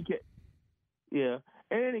But been. in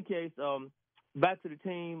any case, back to the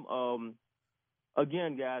team.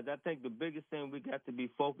 Again, guys, I think the biggest thing we got to be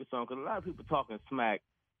focused on, because a lot of people talking smack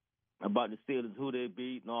about the Steelers, who they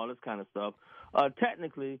beat, and all this kind of stuff.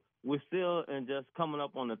 Technically, we're still in just coming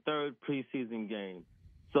up on the 3rd preseason game.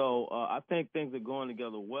 So I think things are going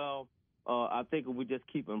together well. I think if we just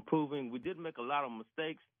keep improving. We did make a lot of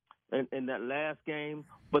mistakes in that last game,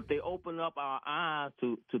 but they open up our eyes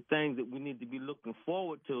to things that we need to be looking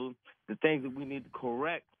forward to, the things that we need to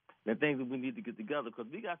correct, the things that we need to get together. Because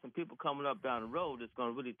we got some people coming up down the road that's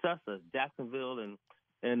going to really test us. Jacksonville and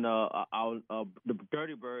the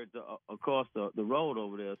Dirty Birds across the road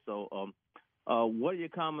over there. So what are your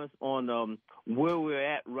comments on where we're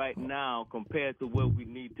at right now compared to where we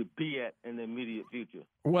need to be at in the immediate future?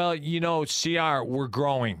 Well, CR, we're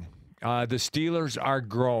growing. The Steelers are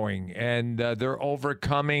growing, and they're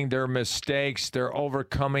overcoming their mistakes. They're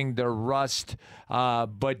overcoming their rust.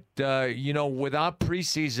 But without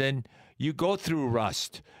preseason, you go through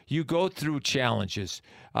rust. You go through challenges.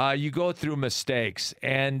 You go through mistakes,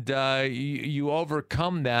 and you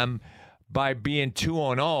overcome them by being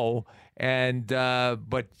 2-0.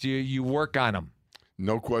 But you work on them.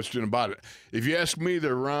 No question about it. If you ask me,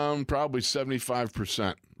 they're around probably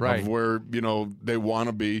 75% of where, they want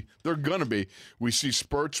to be. They're going to be. We see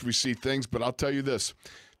spurts, we see things, but I'll tell you this.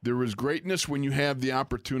 There is greatness when you have the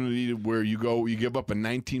opportunity to where you give up a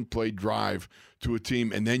 19-play drive to a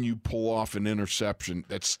team, and then you pull off an interception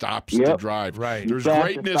that stops the drive. Right. There's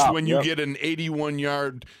greatness when you get an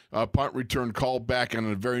 81-yard punt return called back, and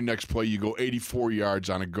on the very next play you go 84 yards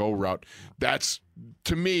on a go route.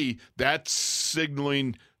 To me, that's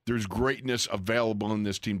signaling there's greatness available in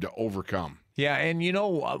this team to overcome. Yeah, and you know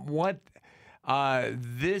what?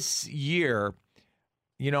 This year,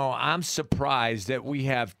 I'm surprised that we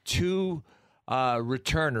have two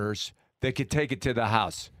returners that could take it to the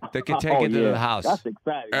house. That could take it to the house. That's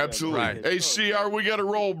exciting. Absolutely. Right. Hey, CR, we got to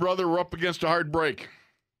roll, brother. We're up against a hard break.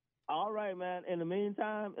 All right, man. In between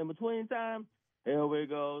time, here we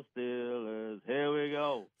go, Steelers. Here we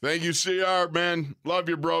go. Thank you, CR, man. Love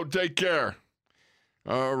you, bro. Take care.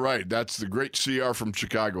 All right. That's the great CR from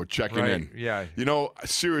Chicago checking in. Yeah.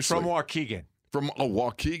 Seriously. From Waukegan. From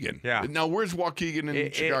Waukegan. Yeah. Now, where's Waukegan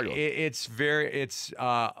in Chicago? It's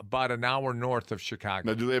about an hour north of Chicago.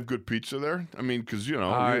 Now, do they have good pizza there? I mean, because,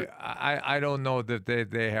 I don't know that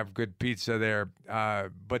they have good pizza there.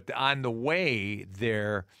 But on the way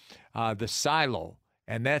there, the Silo,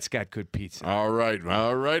 and that's got good pizza. All right.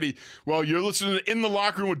 All righty. Well, you're listening to In the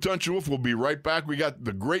Locker Room with Tunch Wolf. We'll be right back. We got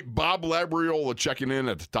the great Bob Labriola checking in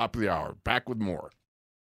at the top of the hour. Back with more.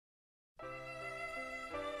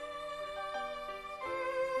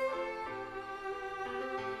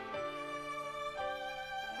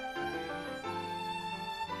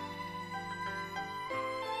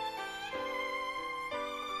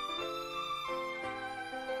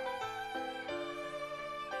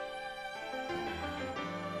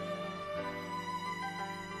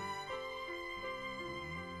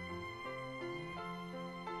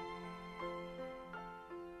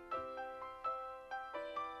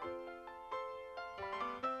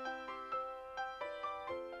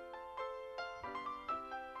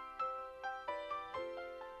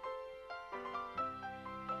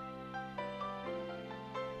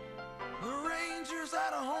 Rangers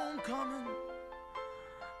had a homecoming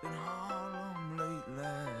in Harlem late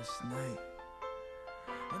last night.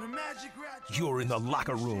 And a magic rat. You're in the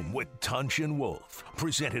locker room with Tunch and Wolf,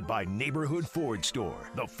 presented by Neighborhood Ford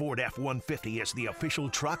Store. The Ford F-150 is the official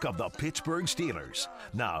truck of the Pittsburgh Steelers.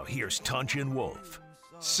 Now here's Tunch and Wolf.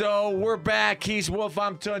 So we're back. He's Wolf.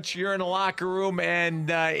 I'm Tunch. You're in the locker room, and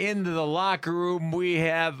into the locker room we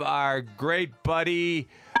have our great buddy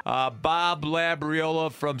Bob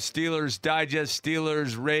Labriola from Steelers Digest,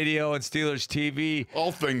 Steelers Radio, and Steelers TV.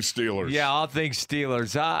 All things Steelers. Yeah, all things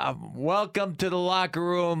Steelers. Welcome to the locker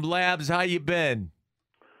room, Labs. How you been?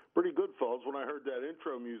 Pretty good, fellas. When I heard that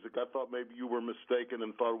intro music, I thought maybe you were mistaken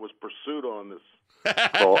and thought it was Pursuit on this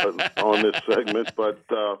on this segment, but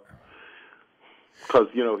because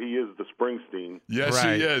he is the Springsteen. Yes,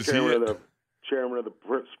 right. He is. Chairman of the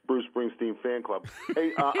Bruce Springsteen fan club.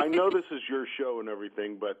 Hey, I know this is your show and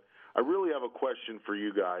everything, but I really have a question for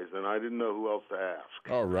you guys, and I didn't know who else to ask.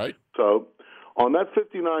 All right. So, on that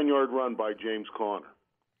 59-yard run by James Conner,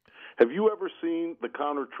 have you ever seen the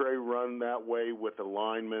counter tray run that way with a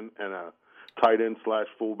lineman and a tight end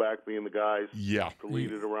 / fullback being the guys to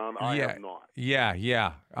lead it around? I have not. Yeah.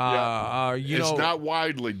 It's not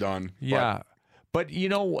widely done. Yeah. But,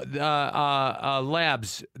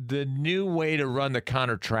 Labs, the new way to run the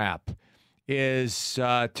counter trap is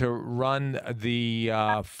to run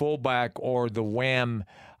the fullback or the wham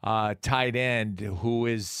tight end who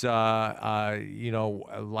is, like a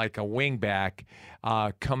wingback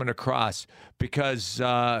coming across. Because,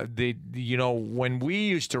 when we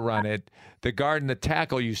used to run it, the guard and the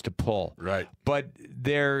tackle used to pull. Right. But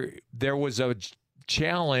there was a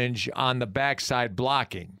challenge on the backside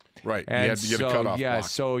blocking. Right. And you had to get a cutoff block.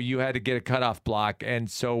 so you had to get a cutoff block, and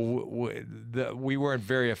so we weren't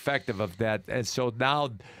very effective of that, and so now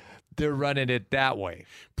they're running it that way.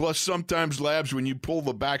 Plus, sometimes, Labs, when you pull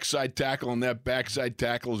the backside tackle, and that backside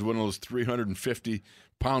tackle is one of those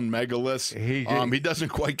 350-pound megaliths, he doesn't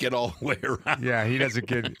quite get all the way around. Yeah, he doesn't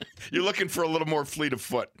get. You're looking for a little more fleet of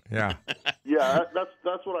foot. Yeah. Yeah,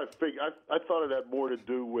 that's what I figured. I thought it had more to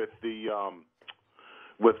do with the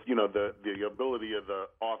the ability of the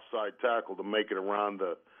offside tackle to make it around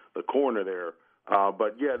the corner there.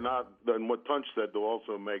 But yeah, and what Tunch said though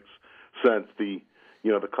also makes sense. The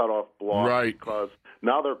cutoff block, right? Because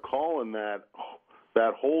now they're calling that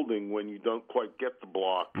holding when you don't quite get the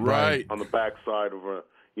block right on the backside of a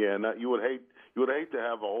and that you would hate to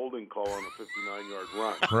have a holding call on a 59-yard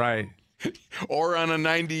run, right? Or on a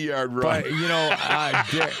 90-yard run. But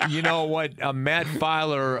you know what? Matt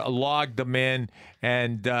Filer logged them in,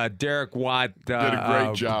 and Derek Watt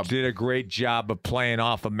did a great job of playing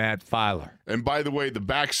off of Matt Filer. And by the way, the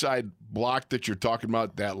backside block that you're talking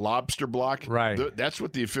about, that lobster block, right? That's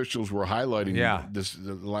what the officials were highlighting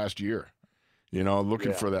the last year.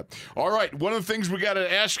 Looking for that. All right, one of the things we got to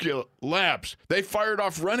ask you, Labs, they fired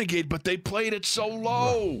off Renegade, but they played it so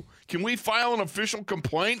low. Can we file an official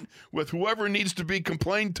complaint with whoever needs to be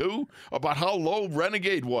complained to about how low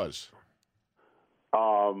Renegade was?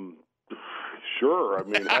 Sure. I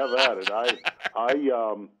mean, have at it. I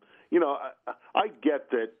get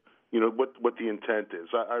that, what the intent is.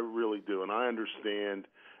 I really do, and I understand,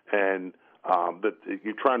 and that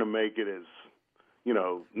you're trying to make it as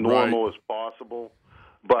normal as possible.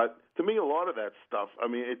 But to me, a lot of that stuff, I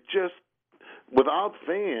mean, it just, without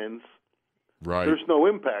fans, there's no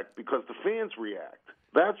impact because the fans react.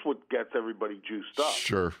 That's what gets everybody juiced up.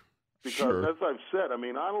 Sure. Because as I've said, I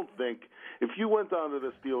mean, I don't think, if you went down to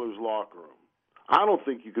the Steelers locker room, I don't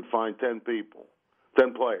think you could find 10 players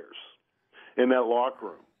in that locker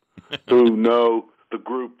room who know the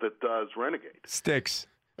group that does Renegade. Sticks.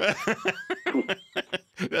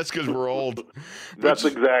 That's because we're old. That's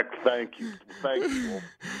exact. Thank you.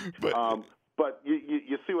 But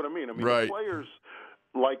you see what I mean? I mean, the players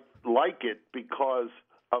like it because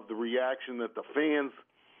of the reaction that the fans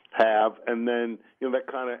have, and then that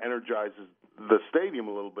kind of energizes the stadium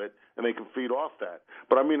a little bit, and they can feed off that.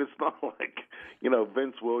 But I mean, it's not like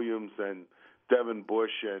Vince Williams and Devin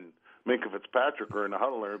Bush and Minka Fitzpatrick are in the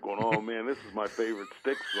huddle there going, "Oh man, this is my favorite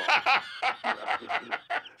Styx song."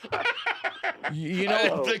 I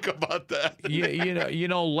didn't think about that.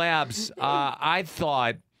 Labs. I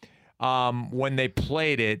thought when they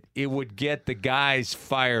played it, it would get the guys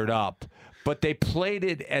fired up, but they played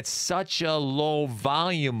it at such a low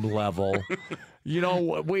volume level.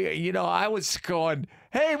 I was going,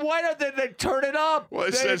 hey, why don't they turn it up? Well,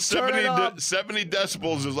 it says 70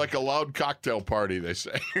 decibels is like a loud cocktail party, they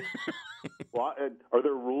say. Well, are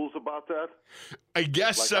there rules about that? I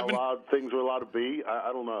guess how loud things are allowed to be?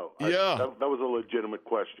 I don't know. Yeah. That was a legitimate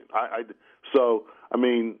question.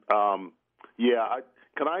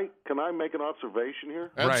 Can I make an observation here?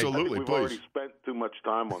 Absolutely, I think we've please. already spent too much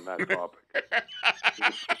time on that topic.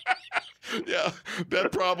 Yeah,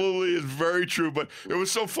 that probably is very true. But it was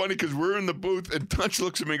so funny because we're in the booth and Tunch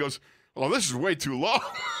looks at me and goes, "Oh, this is way too low."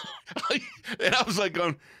 And I was like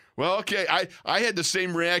going, well, okay. I had the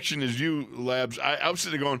same reaction as you, Labs. I was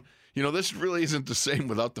sitting there going, this really isn't the same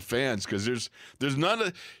without the fans because there's none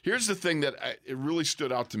of. Here's the thing that it really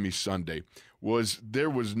stood out to me Sunday was there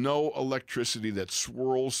was no electricity that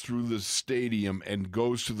swirls through the stadium and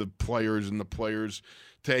goes to the players, and the players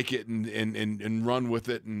take it and run with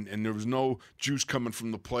it, and there was no juice coming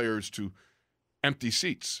from the players to empty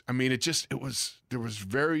seats. I mean, there was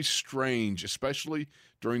very strange, especially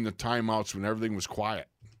during the timeouts when everything was quiet.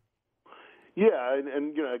 Yeah,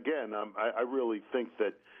 and again, I really think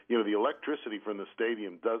that the electricity from the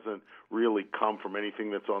stadium doesn't really come from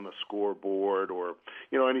anything that's on the scoreboard or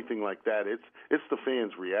anything like that. It's the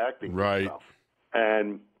fans reacting to stuff,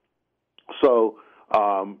 and so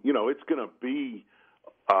it's going to be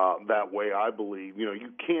that way. I believe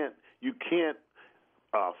you can't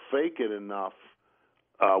fake it enough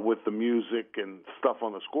with the music and stuff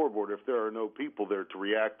on the scoreboard if there are no people there to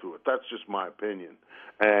react to it. That's just my opinion.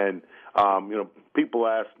 And people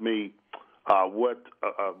ask me what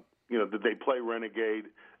did they play Renegade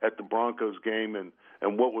at the Broncos game and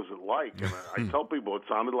what was it like? And I tell people it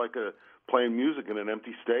sounded like playing music in an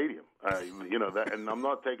empty stadium. That, and I'm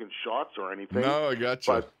not taking shots or anything. No, I got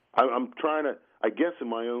you. But I'm trying to, I guess, in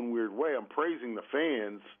my own weird way, I'm praising the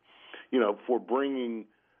fans, for bringing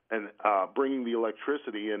the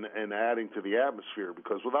electricity and adding to the atmosphere,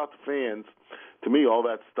 because without the fans, to me, all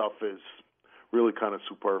that stuff is really kind of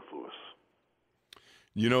superfluous.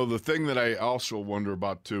 You know, the thing that I also wonder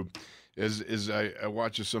about, too, is I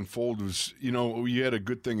watch this unfold was, you know, you had a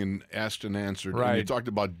good thing in Asked and Answered. Right. And you talked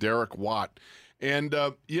about Derek Watt. And,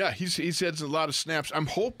 he's had a lot of snaps. I'm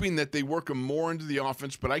hoping that they work him more into the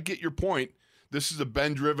offense, but I get your point. This is a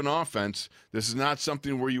Ben-driven offense. This is not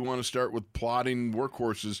something where you want to start with plodding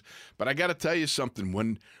workhorses. But I got to tell you something.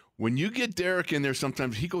 When you get Derek in there,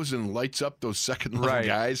 sometimes he goes in and lights up those second-level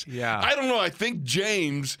guys. Yeah. I don't know. I think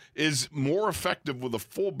James is more effective with a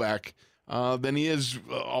fullback than he is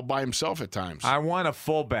all by himself at times. I want a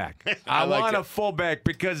fullback. I want a fullback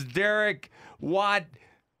because Derek Watt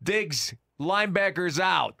digs linebackers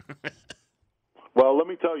out. Well, let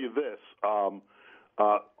me tell you this.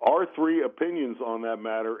 Our three opinions on that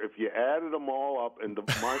matter, if you added them all up and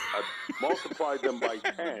multiplied them by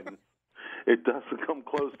 10, it doesn't come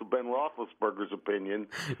close to Ben Roethlisberger's opinion.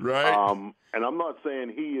 Right. And I'm not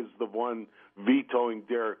saying he is the one vetoing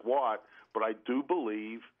Derek Watt, but I do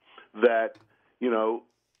believe that, you know,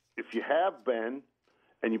 if you have Ben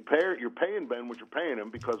and you're paying Ben what you're paying him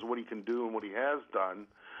because of what he can do and what he has done,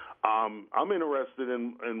 I'm interested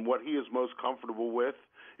in what he is most comfortable with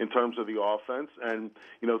in terms of the offense and,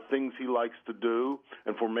 you know, things he likes to do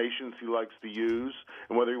and formations he likes to use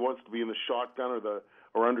and whether he wants to be in the shotgun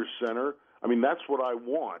or under center. I mean, that's what I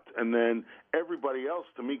want. And then everybody else,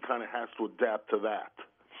 to me, kind of has to adapt to that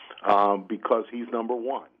because he's number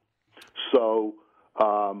one. So,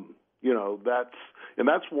 you know,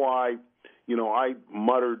 that's why, you know, I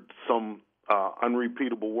muttered some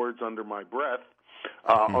unrepeatable words under my breath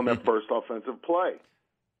on that first offensive play.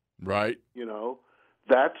 Right. You know,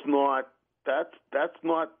 that's not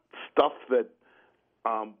stuff that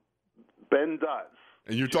Ben does.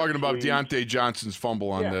 And you're talking about Deontay Johnson's fumble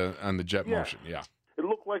on the jet motion. Yeah. It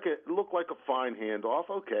looked like a fine handoff,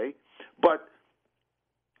 okay. But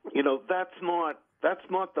you know, that's not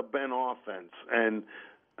the Ben offense. And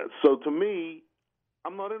so to me,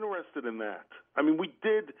 I'm not interested in that. I mean, we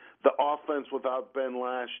did the offense without Ben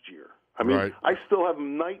last year. I mean, I still have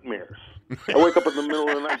nightmares. I wake up in the middle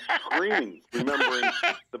of the night screaming, remembering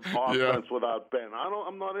the offense without Ben.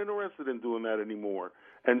 I'm not interested in doing that anymore.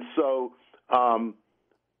 And so,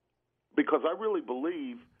 because I really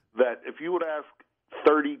believe that if you would ask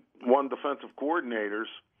 31 defensive coordinators,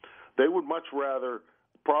 they would much rather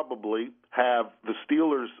probably have the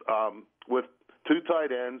Steelers with two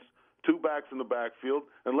tight ends, two backs in the backfield,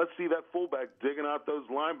 and let's see that fullback digging out those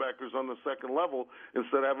linebackers on the second level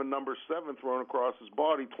instead of having number 7 thrown across his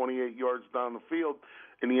body 28 yards down the field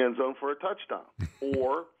in the end zone for a touchdown.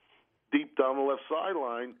 Or deep down the left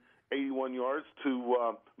sideline, 81 yards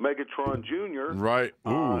to Megatron Jr. Right.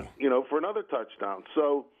 You know, for another touchdown.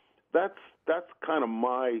 So that's kind of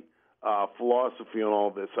my philosophy on all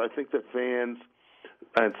this. I think that fans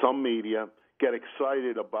and some media get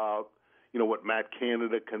excited about, you know, what Matt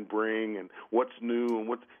Canada can bring and what's new and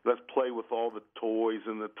let's play with all the toys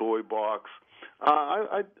in the toy box.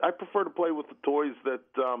 I prefer to play with the toys that,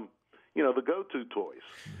 you know, the go-to toys.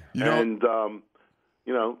 And,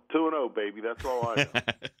 you know, 2-0, baby. That's all I know.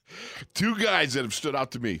 Two guys that have stood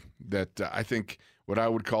out to me that I think what I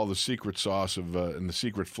would call the secret sauce of and the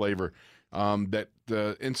secret flavor that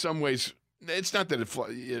in some ways – it's not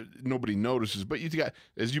that nobody notices, but you got,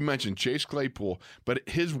 as you mentioned, Chase Claypool, but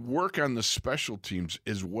his work on the special teams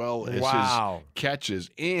as well as his catches.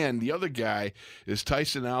 And the other guy is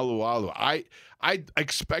Tyson Alualu. I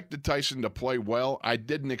expected Tyson to play well. I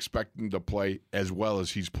didn't expect him to play as well as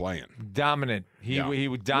he's playing. Dominant. He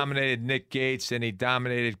dominated Nick Gates, and he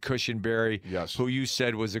dominated Cushenberry, who you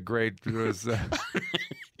said was a great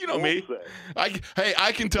You know me.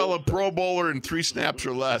 I can tell a Pro Bowler in 3 snaps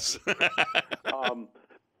or less.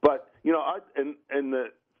 But you know,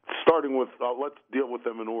 starting with let's deal with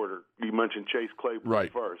them in order. You mentioned Chase Claypool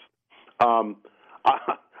first. I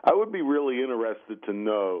would be really interested to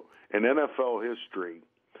know in NFL history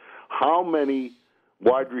how many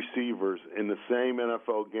wide receivers in the same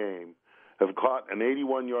NFL game have caught an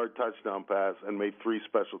 81-yard touchdown pass and made 3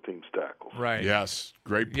 special teams tackles. Right. Yes.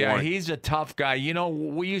 Great point. Yeah, he's a tough guy. You know,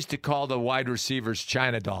 we used to call the wide receivers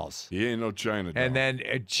China dolls. He ain't no China doll. And then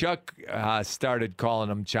Chuck started calling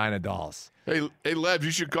them China dolls. Hey, Lev, you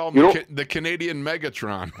should call him the Canadian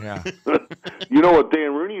Megatron. Yeah. You know what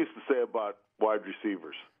Dan Rooney used to say about wide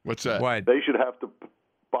receivers? What's that? What? They should have to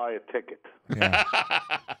buy a ticket. Yeah.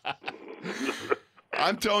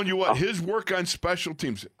 I'm telling you what, his work on special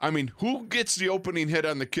teams. I mean, who gets the opening hit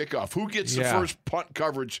on the kickoff? Who gets the first punt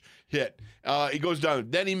coverage hit? He goes down.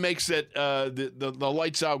 Then he makes it the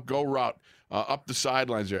lights out go route up the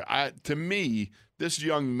sidelines there. To me, this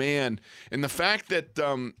young man, and the fact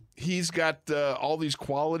that he's got all these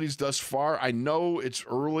qualities thus far. I know it's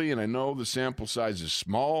early, and I know the sample size is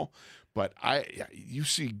small, but you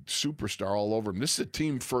see superstar all over him. This is a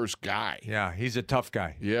team-first guy. Yeah, he's a tough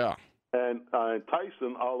guy. Yeah. And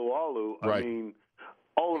Tyson Alualu, right. I mean,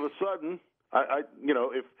 all of a sudden,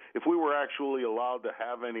 if we were actually allowed to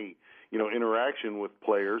have any, interaction with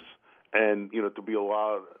players and, to be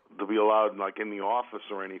allowed like in the office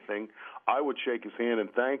or anything, I would shake his hand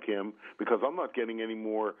and thank him because I'm not getting any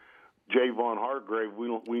more Javon Hargrave.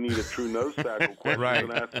 We need a true nose tackle question right.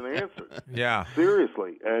 and asked and answered. Yeah.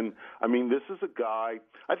 Seriously. And, I mean, this is a guy,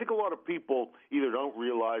 I think a lot of people either don't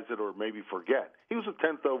realize it or maybe forget. He was a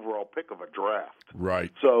 10th overall pick of a draft.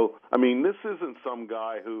 Right. So, I mean, this isn't some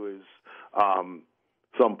guy who is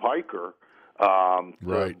some piker,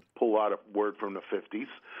 right. to pull out a word from the 50s.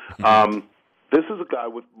 This is a guy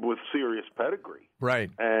with serious pedigree. Right.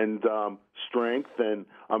 And strength, and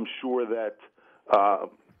I'm sure that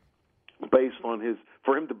based on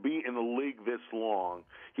for him to be in the league this long,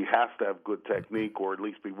 he has to have good technique or at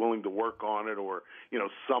least be willing to work on it or,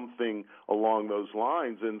 something along those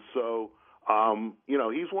lines. And so,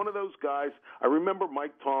 he's one of those guys. I remember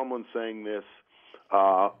Mike Tomlin saying this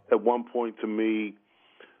at one point to me,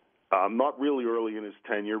 not really early in his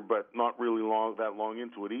tenure, but not really that long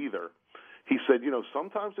into it either. He said,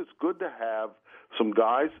 sometimes it's good to have some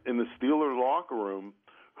guys in the Steelers locker room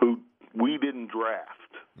who we didn't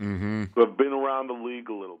draft, who have been around the league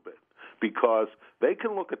a little bit, because they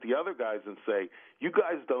can look at the other guys and say, you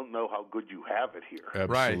guys don't know how good you have it here.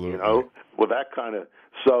 Absolutely. With that kind of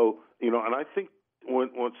 – so, and I think when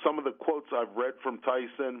some of the quotes I've read from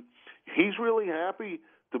Tyson, he's really happy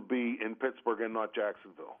to be in Pittsburgh and not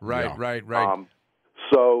Jacksonville. Right, yeah. right.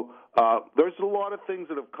 So there's a lot of things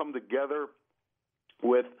that have come together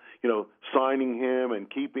with, signing him and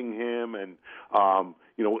keeping him and,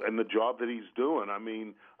 and the job that he's doing. I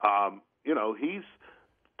mean,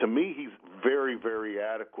 to me, he's very, very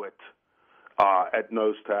adequate at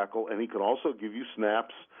nose tackle, and he can also give you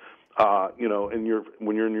snaps, when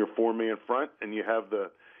you're in your four-man front and you have the,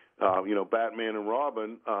 Batman and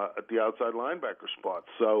Robin at the outside linebacker spot.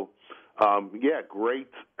 So,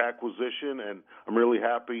 great acquisition, and I'm really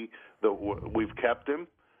happy that we've kept him.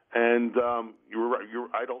 And you're right.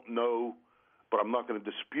 I don't know, but I'm not going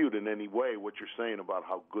to dispute in any way what you're saying about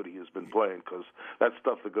how good he has been playing, because that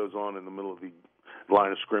stuff that goes on in the middle of the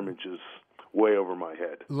line of scrimmage is way over my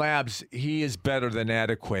head. Labs, he is better than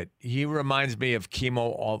adequate. He reminds me of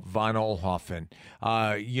Kimo von Oelhoffen.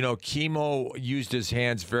 Kimo used his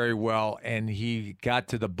hands very well, and he got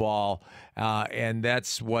to the ball, and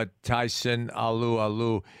that's what Tyson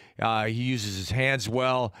Alualu. He uses his hands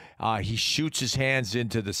well. He shoots his hands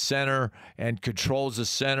into the center and controls the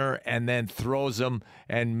center and then throws them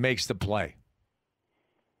and makes the play.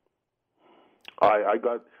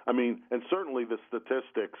 And certainly the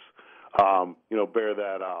statistics, bear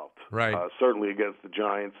that out. Right. Certainly against the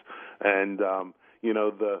Giants, and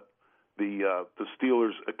the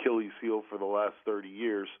Steelers' Achilles heel for the last 30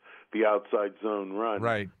 years, the outside zone run.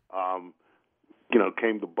 Right.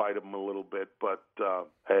 Came to bite them a little bit, but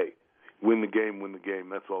hey, win the game.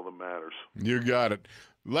 That's all that matters. You got it.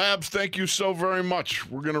 Labs, thank you so very much.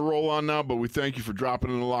 We're going to roll on now, but we thank you for dropping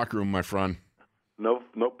in the locker room, my friend. No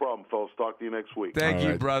problem, fellas. Talk to you next week. Thank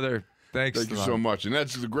you, brother. Thank you so much. And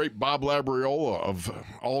that's the great Bob Labriola of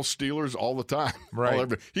all Steelers all the time.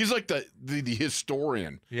 Right. He's like the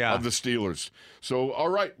historian of the Steelers. So, all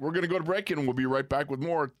right, we're going to go to break, and we'll be right back with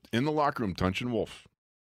more In the Locker Room. Tunch and Wolf.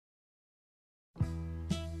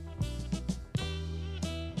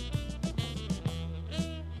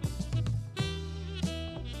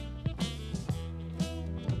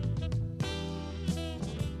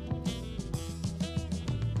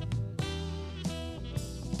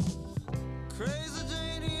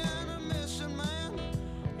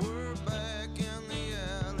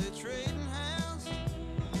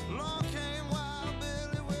 Long came Wild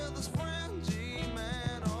Billy with his friend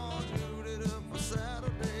G-Man, all rooted up for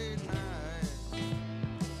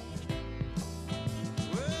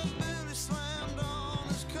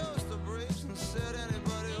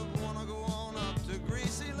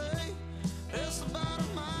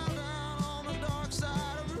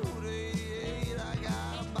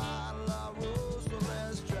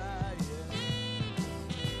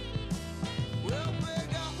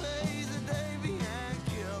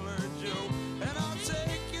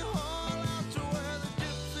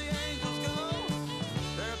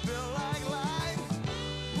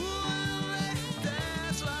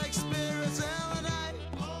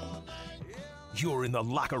You're in the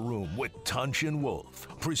locker room with Tunch and Wolf.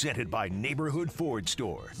 Presented by Neighborhood Ford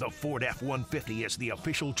Store. The Ford F-150 is the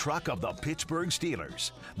official truck of the Pittsburgh Steelers.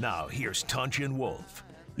 Now, here's Tunch and Wolf.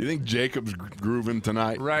 You think Jacob's grooving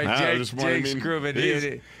tonight? Right, Jake's grooving.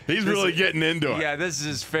 He's really getting into it. Yeah, this is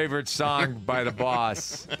his favorite song by the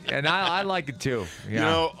Boss, and I like it too. Yeah. You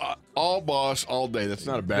know, all Boss, all day. That's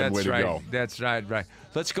not a bad way to go. That's right.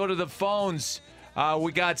 Let's go to the phones.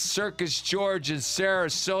 We got Circus George in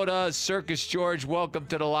Sarasota. Circus George, welcome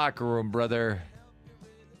to the locker room, brother.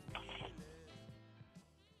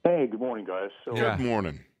 Hey, good morning, guys. Good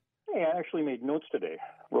morning. Hey, I actually made notes today.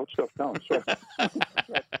 Wrote stuff down. So.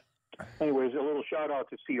 Anyways, a little shout out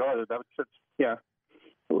to CR. A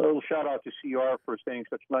little shout out to CR for saying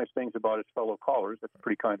such nice things about his fellow callers. That's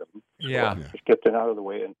pretty kind of him. So just get that out of the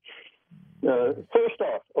way. And first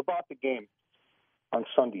off, about the game on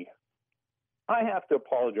Sunday, I have to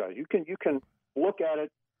apologize. You can look at it.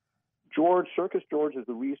 Circus George is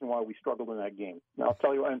the reason why we struggled in that game. Now I'll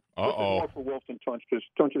tell you, and this is more for Wolf than Tunch, because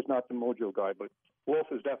Tunch is not the mojo guy, but Wolf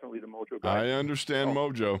is definitely the mojo guy. I understand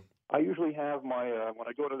mojo. I usually have my when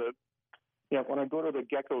I go to the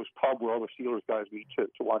Geckos pub where all the Steelers guys meet to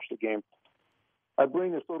watch the game, I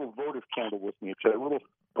bring this little votive candle with me. It's a little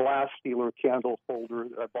glass Steeler candle holder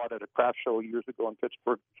that I bought at a craft show years ago in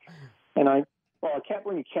Pittsburgh, and I can't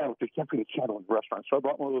bring a candle because you can't bring a candle in the restaurant, so I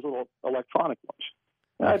bought one of those little electronic ones.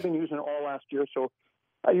 And I've been using it all last year, so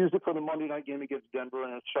I used it for the Monday night game against Denver,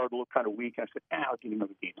 and it started to look kind of weak. I said, I'll get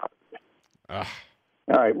another game out of it.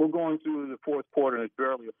 All right, we're going through the fourth quarter, and there's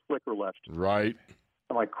barely a flicker left. Right.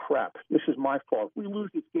 I'm like, crap, this is my fault. If we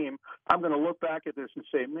lose this game, I'm going to look back at this and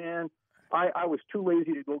say, man, I was too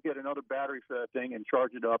lazy to go get another battery for that thing and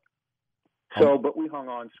charge it up. So, but we hung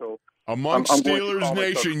on. So amongst Steelers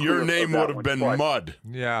Nation, your name would have been Mud.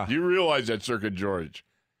 Yeah. You realize that, Circuit George?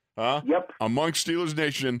 Huh? Yep. Amongst Steelers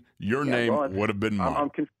Nation, your name would have been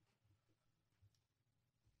Mud.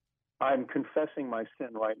 I'm confessing my sin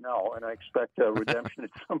right now, and I expect redemption at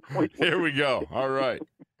some point. Here we go. All right.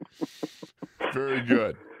 Very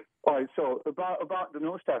good. All right. So about the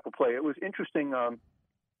nose tackle play, it was interesting. I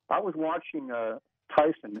was watching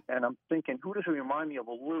Tyson, and I'm thinking, who does he remind me of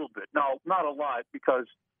a little bit? Now, not a lot, because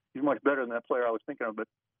he's much better than that player I was thinking of, but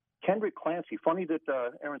Kendrick Clancy. Funny that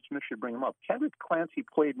Aaron Smith should bring him up. Kendrick Clancy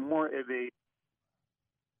played more of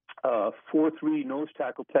a 4-3 nose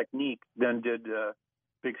tackle technique than did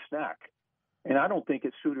Big Snack. And I don't think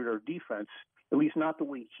it suited our defense, at least not the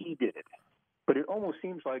way he did it. But it almost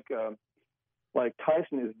seems like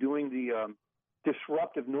Tyson is doing the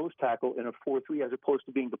disruptive nose tackle in a 4-3 as opposed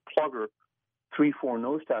to being the plugger 3-4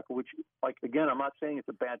 nose tackle, which, like, again, I'm not saying it's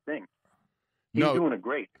a bad thing. He's doing it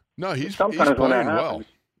great. No, he's playing well.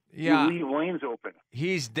 Yeah, you leave lanes open.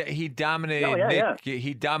 He dominated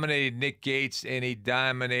He dominated Nick Gates, and he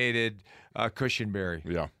dominated Cushenberry.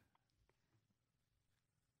 Yeah,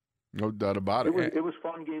 no doubt about it. It was a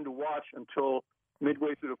fun game to watch until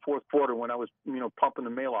midway through the fourth quarter when I was pumping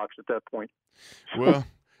the Maalox at that point. Well,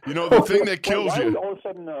 the thing that kills you, all of a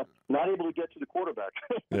sudden not able to get to the quarterback.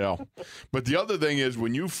 Yeah, but the other thing is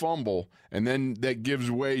when you fumble and then that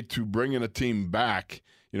gives way to bringing a team back.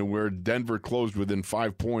 Where Denver closed within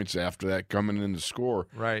 5 points after that coming in to score.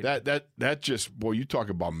 Right. That just, boy, you talk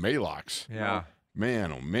about Maalox. Yeah.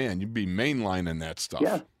 Man, oh, man, you'd be mainlining that stuff.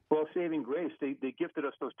 Yeah. Well, saving grace, they gifted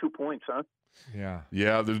us those 2 points, huh? Yeah.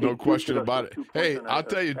 Yeah, there's no question about it. Hey, I'll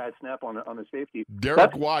tell you. Bad snap on the safety.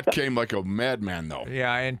 Derek Watt came like a madman, though.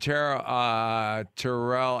 Yeah, and Terrell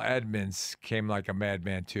Edmonds came like a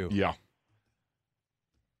madman, too. Yeah.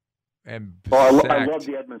 And I love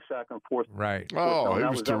the Edmonds sack on fourth. Right. Oh, it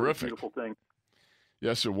was terrific. That was a beautiful thing.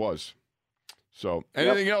 Yes, it was. So,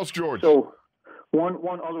 anything else, George? So, one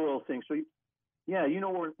other little thing. So, you know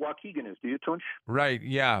where Waukegan is, do you, Tunch? Right.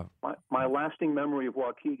 Yeah. My lasting memory of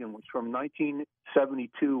Waukegan was from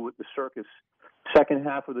 1972 with the Circus, second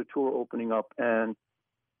half of the tour opening up, and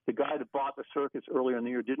the guy that bought the Circus earlier in the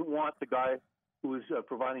year didn't want the guy who was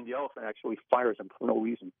providing the elephant actually fires him for no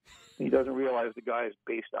reason. He doesn't realize the guy is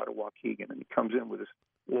based out of Waukegan, and he comes in with his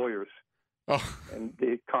lawyers, and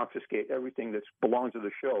they confiscate everything that belongs to the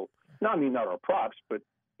show. Not our props, but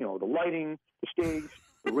the lighting, the stage,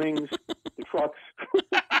 the rings, the trucks.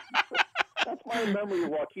 That's my memory of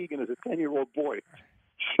Waukegan as a 10-year-old boy.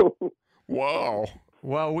 So, wow.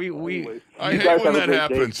 Well, I hate when that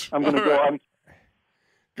happens. I'm going to go.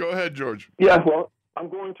 Go ahead, George. Yeah, well, I'm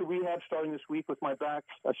going to rehab starting this week with my back.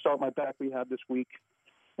 I start my back rehab this week.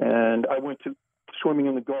 And I went to swimming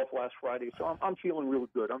in the Gulf last Friday, so I'm feeling really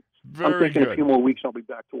good. I'm Very thinking good. a few more weeks I'll be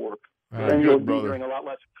back to work. Very And you'll good, be brother. hearing a lot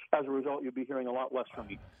less. As a result, you'll be hearing a lot less from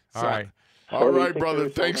me. All right. All right, take care brother. of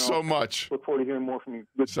yourself, Thanks and so I'll much. Look forward to hearing more from you.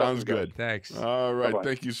 Good stuff, Sounds you guys. good. Thanks. All right. Bye-bye.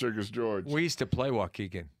 Thank you, Circus George. We used to play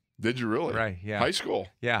Waukegan. Did you really? Right, yeah. High school?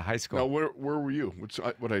 Yeah, high school. Now, where were you? What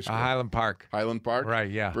high school? Highland Park. Highland Park?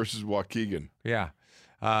 Right, yeah. Versus Waukegan. Yeah.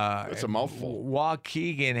 That's a mouthful.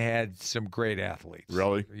 Waukegan had some great athletes.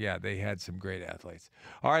 Really? Yeah, they had some great athletes.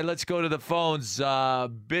 All right, let's go to the phones.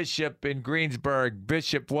 Bishop in Greensburg.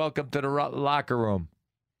 Bishop, welcome to the locker room.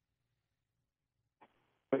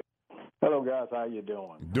 Hello, guys. How you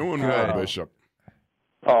doing? Doing well, Bishop.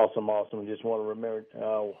 Awesome. Just want to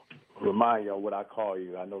remind y'all what I call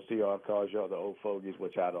you. I know CR calls y'all the old fogies,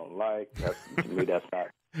 which I don't like. To me,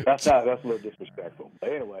 that's a little disrespectful.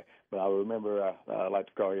 But anyway, I remember I like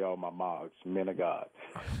to call y'all my mogs, men of God.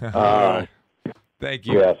 Thank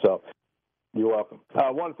you. Yeah. So you're welcome.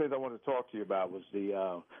 One of the things I wanted to talk to you about was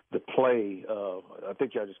the play. I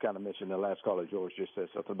think y'all just kind of mentioned the last caller, George, just said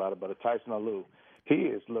something about it. But Tyson Alou, he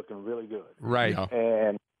is looking really good. Right. Yeah.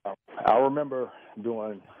 And I remember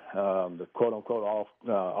doing the quote unquote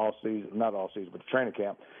all season, not all season, but the training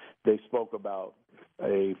camp. They spoke about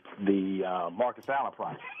the Marcus Allen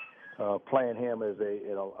project, playing him as a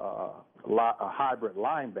hybrid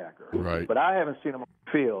linebacker. Right. But I haven't seen him on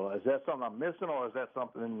the field. Is that something I'm missing, or is that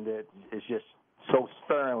something that is just so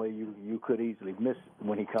sternly you could easily miss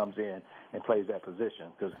when he comes in and plays that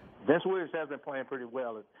position? Because Vince Williams has been playing pretty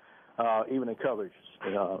well, even in coverage.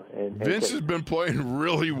 Vince has been playing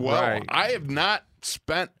really well. Right. I have not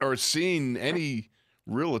spent or seen any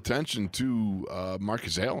real attention to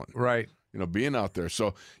Marcus Allen. Right. Being out there.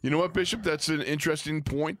 So, you know what, Bishop? That's an interesting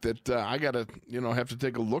point that I got to, have to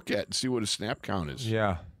take a look at and see what his snap count is.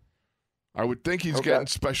 Yeah. I would think he's getting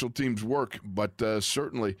special teams work, but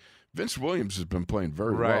certainly Vince Williams has been playing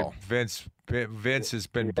very well. Vince has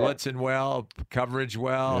been blitzing well, coverage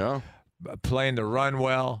well, playing the run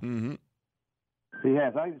well. Mm-hmm. He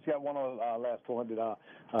has. I just got one on last point that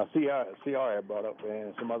CR had brought up,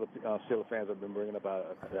 and some other Steelers fans have been bringing up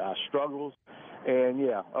our struggles. And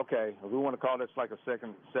if we want to call this like a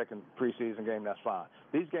second preseason game, that's fine.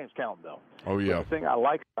 These games count, though. Oh yeah. But the thing I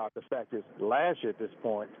like about the fact is, last year at this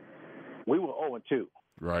point, we were 0-2.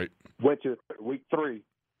 Right. Went to week 3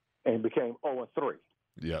 and became 0-3.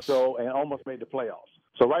 Yes. So and almost made the playoffs.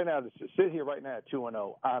 So right now, to sit here right now at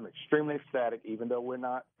 2-0, I'm extremely ecstatic, even though we're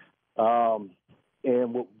not.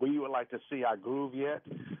 And we would like to see our groove yet,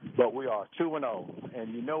 but we are 2-0,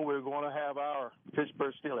 and we're going to have our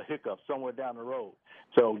Pittsburgh Steelers hiccup somewhere down the road.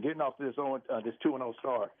 So getting off this 2-0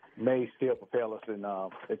 start may still propel us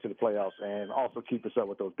into the playoffs and also keep us up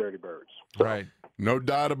with those Dirty Birds. Right. No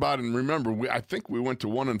doubt about it. And remember, I think we went to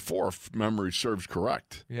 1-4 if memory serves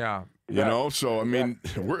correct. Yeah. So I mean,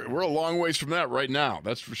 we're a long ways from that right now.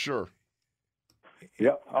 That's for sure.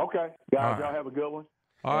 Yep. Okay. Guys, y'all have a good one.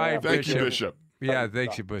 All right, Thank you, Bishop. Yeah,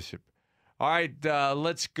 thanks you, Bishop. All right,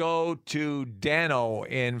 let's go to Dano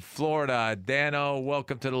in Florida. Dano,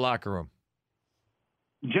 welcome to the locker room.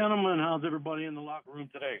 Gentlemen, how's everybody in the locker room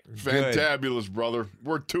today? Fantabulous, brother.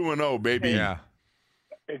 We're 2-0, baby. Yeah.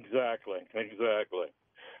 Exactly.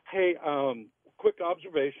 Hey, quick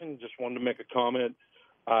observation. Just wanted to make a comment.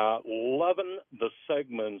 Loving the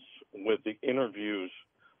segments with the interviews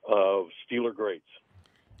of Steeler greats.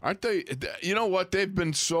 Aren't they? You know what? They've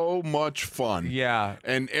been so much fun. Yeah.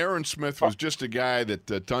 And Aaron Smith was just a guy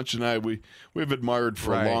that Tunch and I, we've admired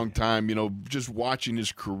for a long time, just watching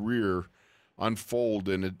his career unfold.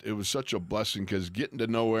 And it was such a blessing because getting to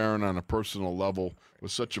know Aaron on a personal level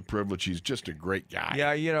was such a privilege. He's just a great guy.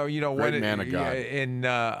 Yeah, great man of God.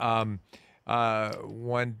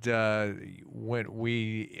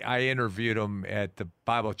 I interviewed him at the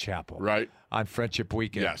Bible Chapel. Right. On Friendship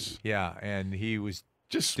Weekend. Yes. Yeah, and he was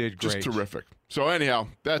did great. Just terrific. So anyhow,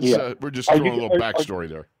 that's we're just throwing a little backstory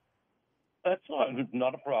there. That's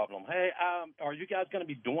not a problem. Hey, are you guys going to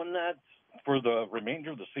be doing that for the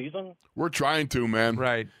remainder of the season? We're trying to, man.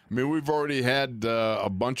 Right. I mean, we've already had a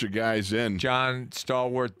bunch of guys in. John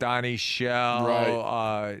Stallworth, Donnie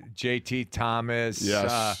Shell, J.T. Thomas,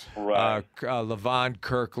 Levon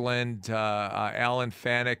Kirkland, Alan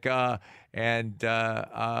Faneca, and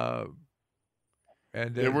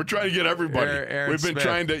we're trying to get everybody. Aaron We've been Smith.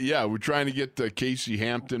 we're trying to get Casey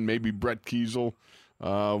Hampton, maybe Brett Kiesel.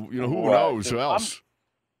 Who knows? Who else?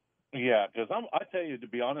 Because I tell you, to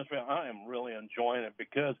be honest with you, I am really enjoying it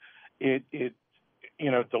because it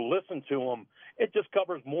to listen to them, it just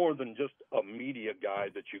covers more than just a media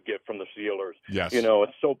guide that you get from the Steelers. Yes.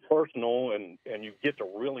 It's so personal, and you get to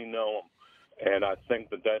really know them. And I think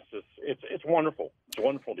that's just it's wonderful. It's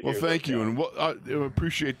wonderful to hear. Well, thank you, and I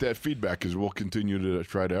appreciate that feedback because we'll continue to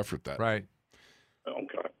try to effort that. Right.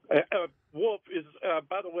 Okay. Wolf,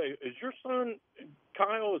 by the way, is your son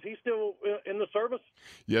Kyle? Is he still in the service?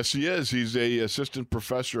 Yes, he is. He's a assistant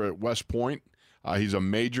professor at West Point. He's a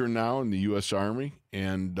major now in the U.S. Army,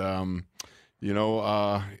 and God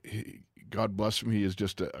bless him. He is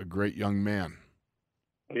just a great young man.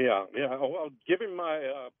 Yeah. Well, give him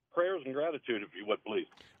my prayers and gratitude, if you would, please.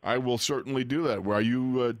 I will certainly do that. Where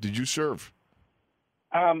you? Did you serve?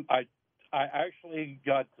 I actually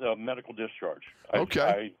got medical discharge.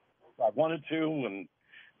 Okay. I wanted to,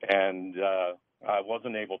 and I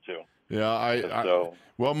wasn't able to. Yeah,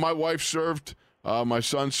 well, my wife served. My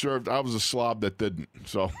son served. I was a slob that didn't.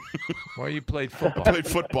 So. Well, you played football. I played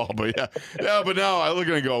football, but yeah. But now I look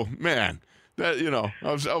at it and go, man, that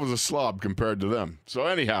I was a slob compared to them. So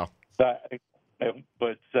anyhow.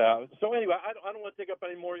 But so anyway, I don't want to take up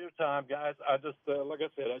any more of your time, guys. I just, like I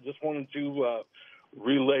said, I just wanted to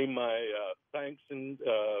relay my thanks and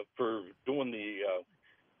for doing the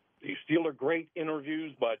Steeler Great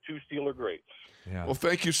interviews by two Steeler Greats. Yeah. Well,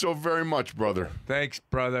 thank you so very much, brother. Thanks,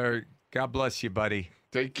 brother. God bless you, buddy.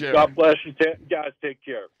 Take care. God bless you, guys. Take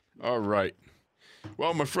care. All right.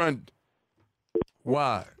 Well, my friend.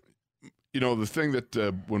 What? The thing that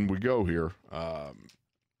when we go here,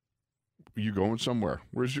 you going somewhere?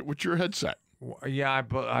 What's your headset? Yeah,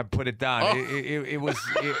 I put it down. Oh. It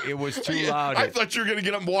was too loud. I thought you were going to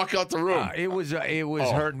get up and walk out the room. It was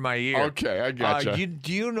hurting my ear. Okay, I gotcha.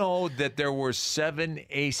 Do you know that there were 7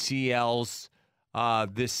 ACLs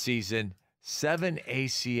this season? 7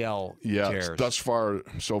 ACL tears. Yeah, thus far.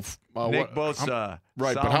 So Nick Bosa,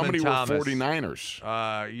 right? Solomon but how many Thomas, were 49ers?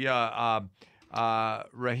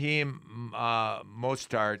 Raheem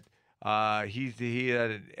Mostert. He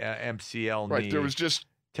had an MCL knee. Right, there was just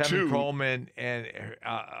Tevin two. Coleman and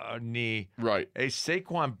knee. Right.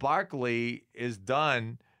 Saquon Barkley is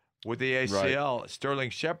done with the ACL. Right. Sterling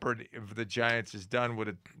Shepard for the Giants is done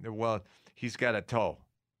with he's got a toe.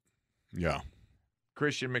 Yeah.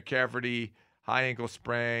 Christian McCaffrey, high ankle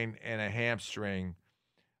sprain and a hamstring.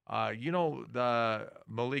 The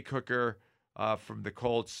Malik Hooker from the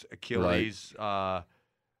Colts, Achilles. Right.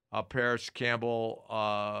 Paris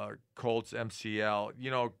Campbell, Colts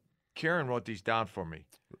MCL. Karen wrote these down for me.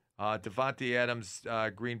 Devontae Adams,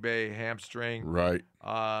 Green Bay hamstring. Right.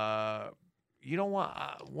 You know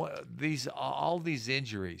what? All these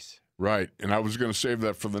injuries. Right, and I was going to save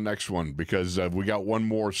that for the next one because we got one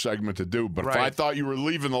more segment to do. But Right. if I thought you were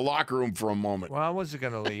leaving the locker room for a moment. Well, I wasn't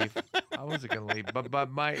going to leave. But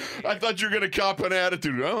my. I thought you were going to cop an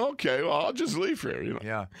attitude. Oh, okay. Well, I'll just leave here.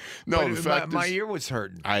 Yeah. No, but the fact my is, ear was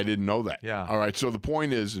hurting. I didn't know that. Yeah. All right. So the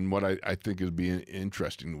point is, and what I think is being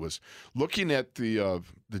interesting was looking at the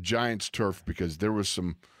Giants turf because there was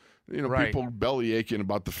some, Right. people belly aching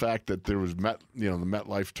about the fact that there was the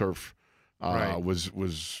MetLife turf. Right.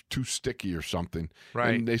 Was too sticky or something.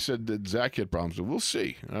 Right. And they said that Zach had problems. So we'll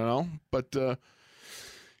see. But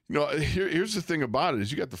here's the thing about it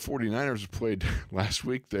is you got the 49ers who played last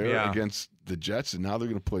week there against the Jets, and now they're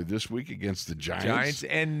going to play this week against the Giants.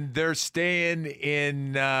 And they're staying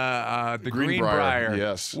in the Greenbrier. Greenbrier.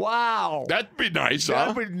 Yes. Wow. That'd be nice,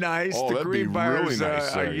 huh? That'd be nice. Oh, the that'd be Greenbriers, really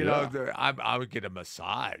nice there, I would get a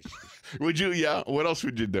massage. Would you? Yeah. What else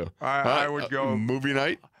would you do? I would go movie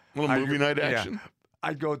night. A little movie night action. Yeah.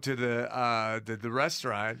 I'd go to the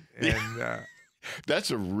restaurant and. That's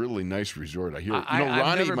a really nice resort. I hear.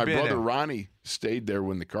 I've never my been brother in. Ronnie stayed there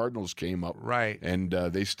when the Cardinals came up. Right. And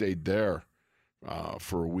they stayed there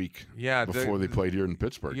for a week. Yeah. Before they played here in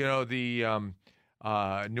Pittsburgh. The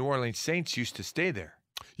New Orleans Saints used to stay there.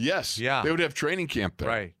 Yes. Yeah. They would have training camp there.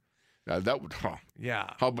 Right. That would. Yeah.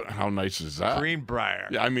 How nice is that? Greenbrier.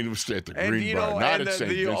 Yeah, I mean, it was stay at the And Greenbrier, not at St.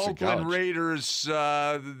 the Vincent Oakland College. Raiders,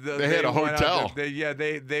 they had a hotel.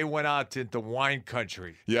 They went out into wine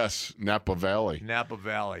country. Yes, Napa Valley. Napa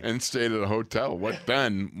Valley. And stayed at a hotel. What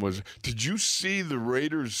then was? Did you see the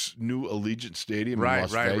Raiders' new Allegiant Stadium in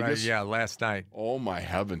Las Vegas? Right. Yeah, last night. Oh my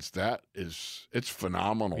heavens, it's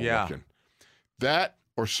phenomenal looking. That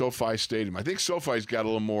or SoFi Stadium. I think SoFi's got a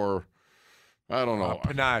little more. I don't know.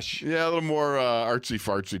 Panache. Yeah, a little more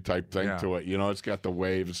artsy-fartsy type thing to it. It's got the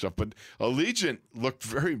wave and stuff. But Allegiant looked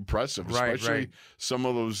very impressive, especially some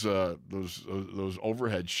of those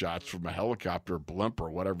overhead shots from a helicopter, blimp, or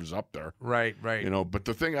whatever's up there. Right. But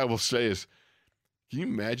the thing I will say is, can you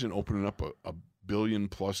imagine opening up a $1 billion+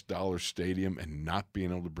 stadium and not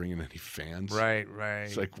being able to bring in any fans? Right.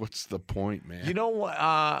 It's like, what's the point, man? You know what?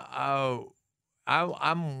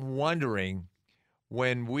 I'm wondering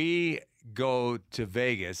when we go to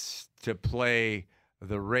Vegas to play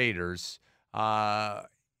the Raiders,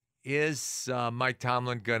 Is Mike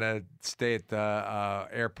Tomlin going to stay at the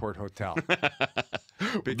airport hotel?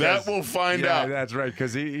 That we'll find out. Yeah, that's right,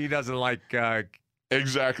 because he doesn't like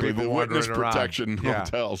exactly the witness protection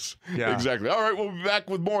hotels. Yeah. Exactly. All right, we'll be back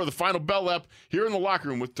with more of the Final Bell App here in the locker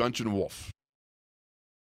room with Tunch and Wolf.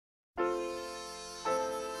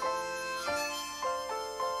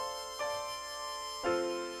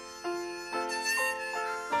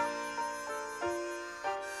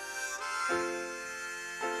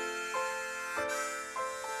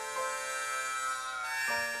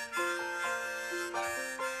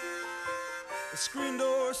 The screen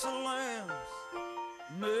door slams,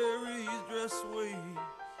 Mary's dress waves.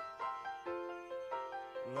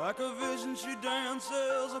 Like a vision she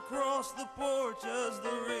dances across the porch as the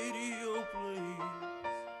radio plays.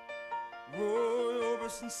 Roy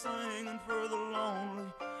Orbison singing for the lonely.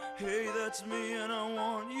 Hey, that's me and I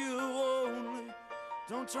want you only.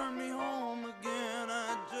 Don't turn me home again,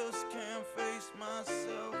 I just can't face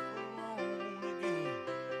myself alone again.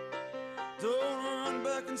 Don't run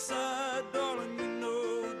back inside, darling, you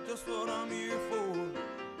know just what I'm here for.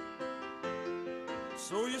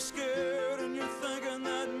 So you're scared and you're thinking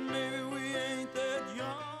that maybe we ain't that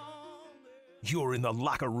young. You're in the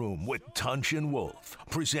locker room with Tunch and Wolf,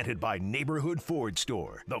 presented by Neighborhood Ford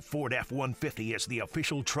Store. The Ford F-150 is the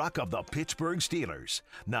official truck of the Pittsburgh Steelers.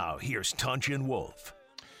 Now, here's Tunch and Wolf.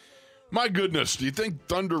 My goodness, do you think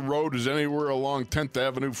Thunder Road is anywhere along 10th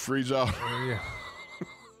Avenue freeze out? Yeah.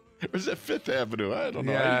 Or is that 5th Avenue? I don't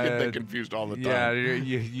know. I get that confused all the time. Yeah,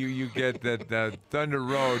 you get that Thunder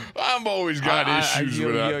Road. I've always got issues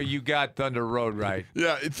with that. You got Thunder Road right.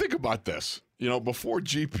 Yeah, think about this. You know, before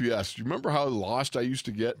GPS, do you remember how lost I used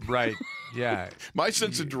to get? Right, yeah. My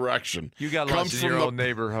sense of direction. You got lost in your own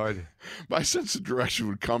neighborhood. My sense of direction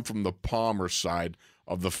would come from the Palmer side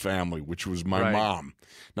of the family, which was my mom.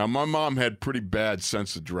 Now, my mom had pretty bad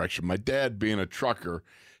sense of direction. My dad, being a trucker,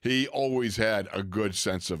 he always had a good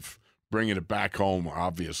sense of bringing it back home,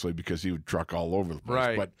 obviously, because he would truck all over the place.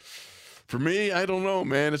 Right. But for me, I don't know,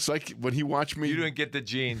 man. It's like when he watched me. You didn't get the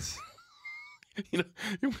genes. You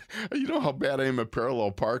know how bad I am at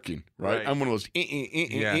parallel parking, right? I'm one of those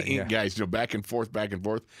guys, back and forth, back and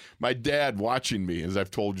forth. My dad watching me, as I've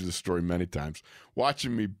told you this story many times,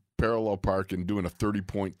 watching me parallel park and doing a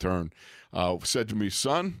 30-point turn, said to me,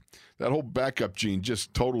 son, that whole backup gene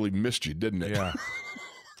just totally missed you, didn't it? Yeah.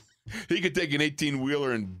 He could take an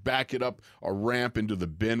 18-wheeler and back it up a ramp into the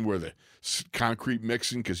bin where the concrete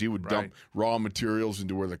mixing, because he would dump raw materials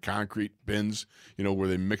into where the concrete bins, where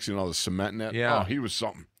they're mixing all the cement in that. Yeah. Oh, he was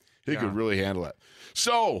something. He could really handle that.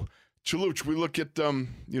 So, Chaluch, we look at,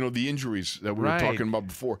 the injuries that we were talking about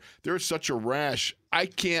before. There's such a rash. I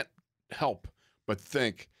can't help but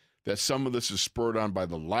think that some of this is spurred on by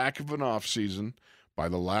the lack of an offseason, by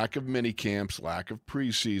the lack of mini camps, lack of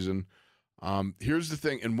preseason. Here's the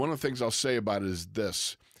thing, and one of the things I'll say about it is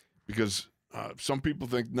this, because some people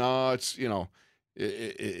think, no, it's,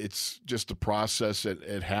 it's just a process.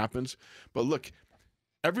 It happens. But look,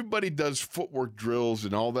 everybody does footwork drills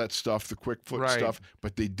and all that stuff, the quick foot stuff,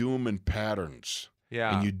 but they do them in patterns.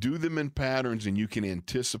 Yeah. And you do them in patterns, and you can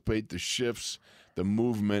anticipate the shifts, the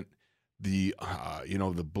movement, the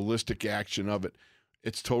ballistic action of it.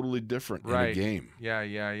 It's totally different in a game. Yeah.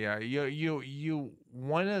 You.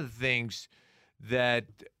 One of the things that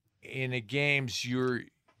in a games you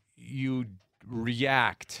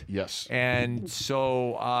react. Yes. And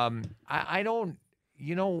so I don't.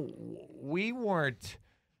 We weren't.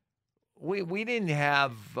 We didn't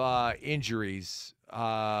have injuries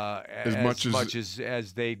as much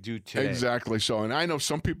as they do today. Exactly so. And I know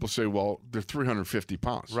some people say, well, they're 350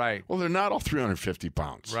 pounds. Right. Well, they're not all 350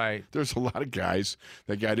 pounds. Right. There's a lot of guys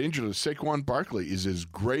that got injured. Saquon Barkley is as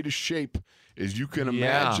great a shape as you can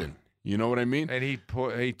imagine. You know what I mean? And he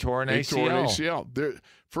tore an ACL. He tore an ACL.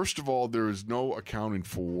 First of all, there is no accounting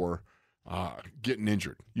for getting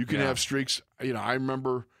injured. You can have streaks. I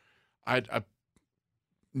remember I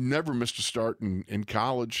never missed a start in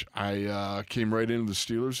college. I came right into the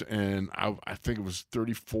Steelers, and I think it was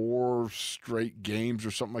 34 straight games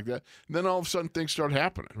or something like that. And then all of a sudden, things start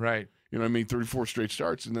happening. Right. 34 straight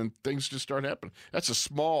starts, and then things just start happening. That's a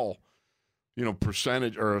small,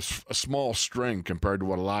 percentage or a small string compared to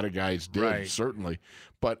what a lot of guys did, certainly.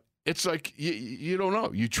 But it's like you don't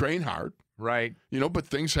know. You train hard. Right. But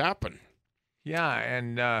things happen. Yeah,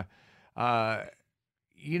 and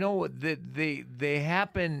they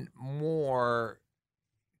happen more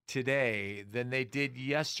today than they did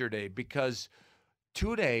yesterday because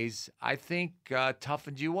 2 days, I think,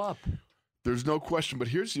 toughened you up. There's no question. But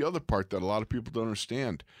here's the other part that a lot of people don't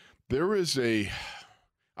understand. There is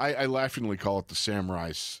I laughingly call it the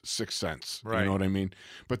samurai's sixth sense. Right. You know what I mean?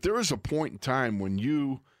 But there is a point in time when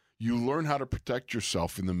you learn how to protect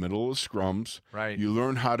yourself in the middle of scrums. Right. You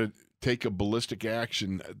learn how to take a ballistic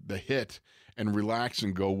action, the hit, and relax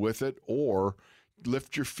and go with it, or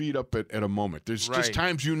lift your feet up at a moment. There's just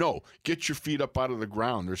times get your feet up out of the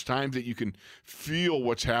ground. There's times that you can feel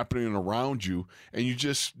what's happening around you, and you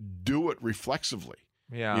just do it reflexively.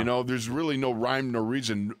 Yeah. You know, there's really no rhyme, no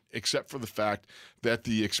reason, except for the fact that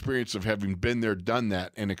the experience of having been there, done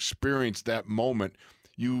that, and experienced that moment,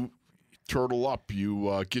 you turtle up,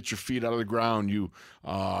 you get your feet out of the ground, you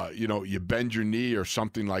bend your knee or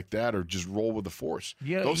something like that, or just roll with the force.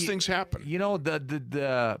 Yeah, those things happen. You know,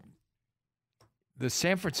 the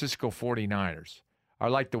San Francisco 49ers are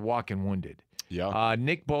like the walking wounded. Yeah.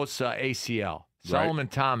 Nick Bosa, ACL. Solomon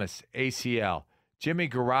Thomas, ACL. Jimmy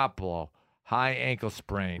Garoppolo, high ankle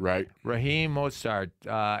sprain. Right. Raheem Mostert,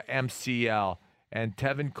 MCL. And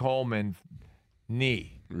Tevin Coleman,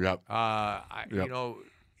 knee. Yep. You know,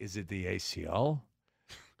 is it the ACL?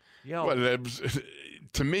 Well,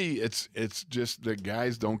 to me, it's just that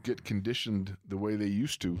guys don't get conditioned the way they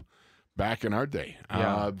used to back in our day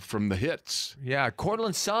from the hits. Yeah,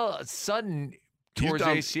 Cortland Sutton tore his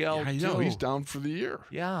ACL I know, he's down for the year.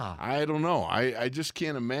 Yeah. I don't know. I just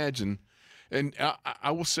can't imagine. And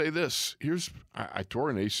I will say this. I tore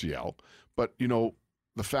an ACL, but, you know,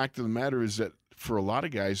 the fact of the matter is that for a lot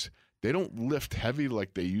of guys, they don't lift heavy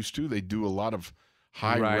like they used to. They do a lot of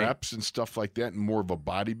high reps and stuff like that, and more of a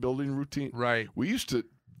bodybuilding routine. Right. We used to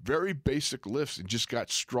very basic lifts and just got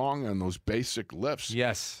strong on those basic lifts.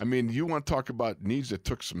 Yes. I mean, you want to talk about knees that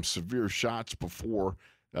took some severe shots before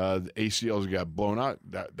the ACLs got blown out.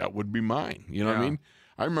 That would be mine. You know what I mean?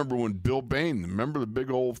 I remember when Bill Bain, remember the big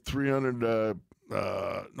old 300, no,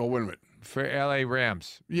 wait a minute. For L.A.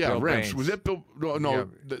 Rams. Yeah, Bill Rams. Baines. Was that Bill? No,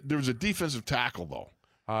 there was a defensive tackle, though.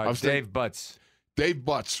 Dave Butts. Dave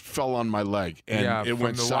Butts fell on my leg, and it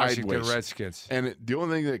went the sideways. Washington Redskins. And the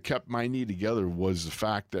only thing that kept my knee together was the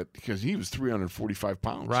fact that, because he was 345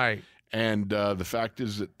 pounds. Right. And the fact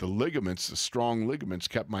is that the strong ligaments,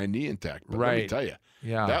 kept my knee intact. But let me tell you,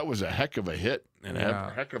 that was a heck of a hit and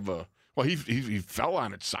a heck of a. Well, he fell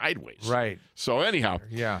on it sideways. Right. So anyhow,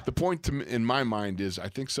 the point in my mind is I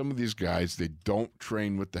think some of these guys, they don't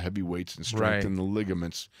train with the heavy weights and strengthen the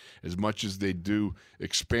ligaments as much as they do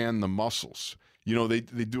expand the muscles. You know, they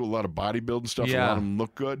do a lot of bodybuilding stuff. A lot of them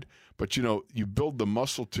look good. But, you know, you build the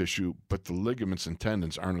muscle tissue, but the ligaments and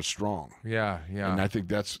tendons aren't as strong. Yeah. And I think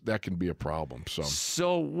that can be a problem.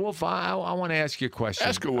 So Wolf, I want to ask you a question.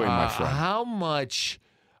 Ask away, my friend. How much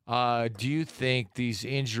do you think these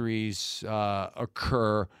injuries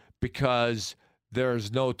occur because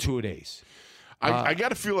there's no two-a-days? I got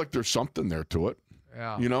to feel like there's something there to it.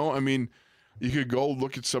 Yeah. You know, I mean, you could go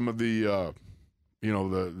look at some of the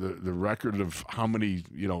the record of how many,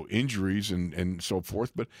 injuries and so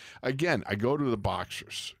forth. But again, I go to the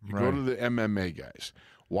boxers, go to the MMA guys.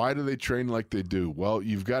 Why do they train like they do? Well,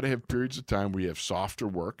 you've got to have periods of time where you have softer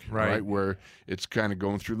work, right? Where it's kind of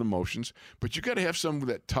going through the motions. But you got to have some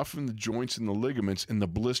that toughen the joints and the ligaments and the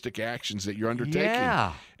ballistic actions that you're undertaking.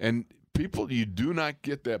 Yeah. And people, you do not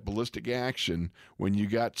get that ballistic action when you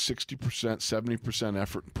got 60%, 70%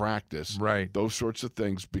 effort in practice. Right. Those sorts of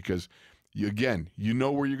things, because you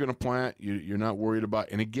know where you're going to plant. You're not worried about.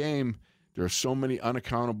 In a game, there are so many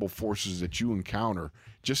unaccountable forces that you encounter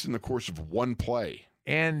just in the course of one play.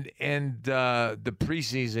 And the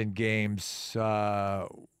preseason games,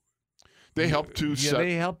 they help too.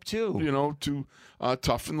 They help too. To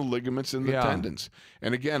toughen the ligaments and the tendons.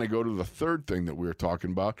 And again, I go to the third thing that we were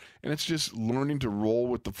talking about, and it's just learning to roll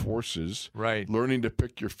with the forces. Right. Learning to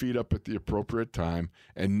pick your feet up at the appropriate time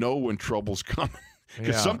and know when trouble's coming.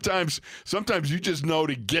 Because sometimes you just know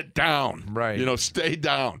to get down, right? Stay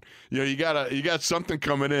down. You got something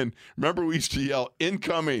coming in. Remember, we used to yell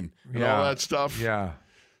 "incoming" and all that stuff. Yeah.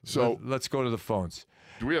 So let's go to the phones.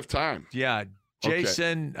 Do we have time? Yeah.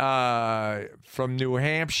 Jason from New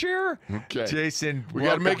Hampshire. Okay. Jason, we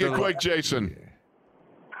got to make it quick, Jason.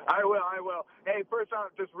 I will. Hey, first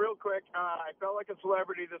off, just real quick, I felt like a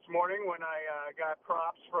celebrity this morning when I got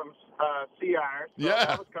props from CR. So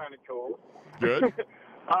that was kind of cool. Good.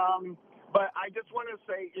 But I just want to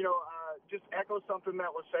say, just echo something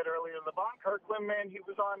that was said earlier. Levon Kirkland, man, he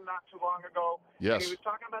was on not too long ago. Yes. And he was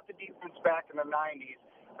talking about the defense back in the 90s,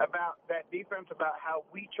 about that defense, about how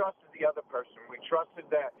we trusted the other person. We trusted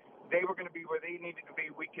that they were going to be where they needed to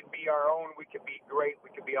be. We could be our own. We could be great.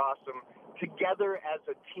 We could be awesome together as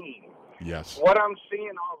a team. Yes. What I'm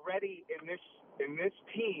seeing already in this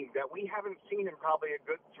team that we haven't seen in probably a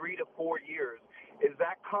good 3 to 4 years is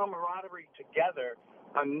that camaraderie together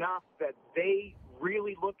enough that they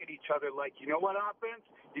really look at each other like, you know what, offense?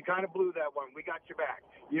 You kind of blew that one. We got your back.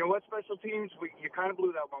 You know what, special teams? You kind of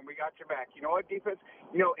blew that one. We got your back. You know what, defense?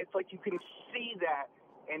 It's like you can see that,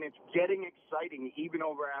 and it's getting exciting even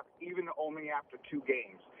only after 2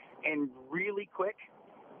 games. And really quick,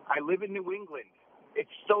 I live in New England. It's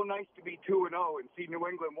so nice to be 2-0 and see New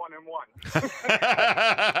England 1-1.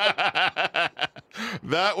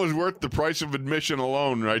 That was worth the price of admission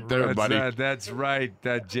alone, right there, buddy. That's right,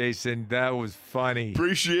 Jason. That was funny.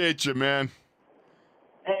 Appreciate you, man.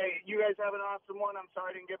 Hey, you guys have an awesome one. I'm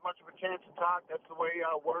sorry I didn't get much of a chance to talk. That's the way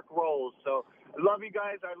work rolls. So I love you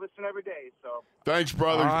guys. I listen every day. So thanks,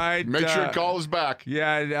 brother. All right, make sure to call us back.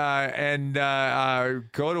 Yeah, and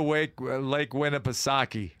go to Lake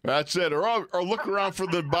Winnipesaukee. That's it. Or look around for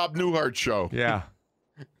the Bob Newhart show. Yeah.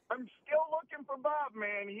 I'm still looking for Bob,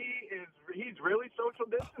 man. He's really social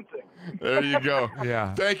distancing. There you go.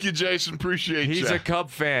 Yeah. Thank you, Jason. Appreciate you. He's a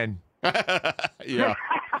Cub fan. Yeah,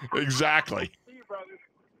 exactly.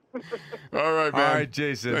 All right, man. All right,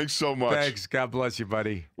 Jason. Thanks so much. Thanks. God bless you,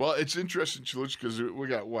 buddy. Well, it's interesting, Chaluch, because we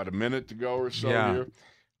got, a minute to go or so Yeah.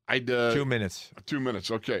 here? 2 minutes. 2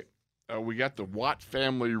 minutes, okay. We got the Watt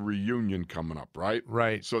family reunion coming up, right?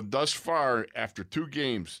 Right. So thus far, after 2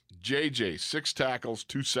 games, JJ, 6 tackles,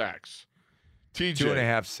 2 sacks. TJ.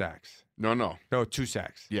 2.5 sacks. No, 2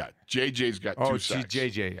 sacks. Yeah, JJ's got 2 sacks.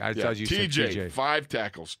 JJ. I thought you said TJ. 5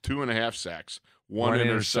 tackles, 2.5 sacks, 1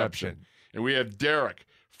 interception. And we have Derek,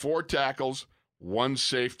 4 tackles, 1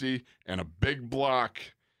 safety, and a big block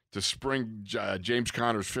to spring James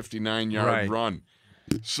Conner's 59-yard run.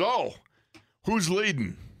 So, who's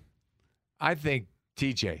leading? I think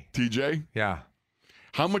TJ. TJ? Yeah.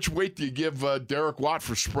 How much weight do you give Derek Watt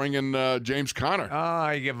for springing James Conner?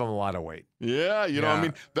 I give him a lot of weight. Yeah, you know, I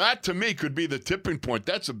mean, that to me could be the tipping point.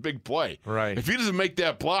 That's a big play. Right. If he doesn't make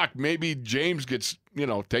that block, maybe James gets,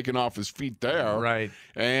 taken off his feet there. Right.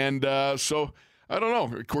 And so, I don't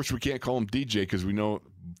know. Of course, we can't call him DJ because we know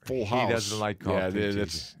Full House. He doesn't like calling him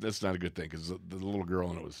DJ. That's not a good thing because the little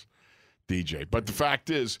girl in it was DJ. But the fact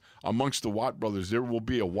is, amongst the Watt brothers, there will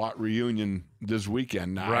be a Watt reunion this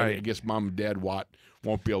weekend. Now, Right. I guess Mom and Dad Watt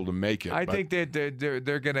won't be able to make it. I think they're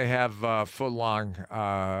going to have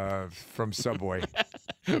footlong from Subway.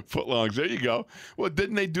 Footlongs. There you go. Well,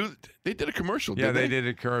 didn't they do? They did a commercial. Yeah, didn't they did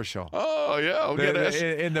a commercial. Oh yeah.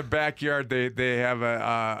 Okay, in the backyard, they have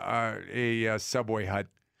a Subway hut.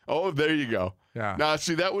 Oh, there you go. Yeah. Now,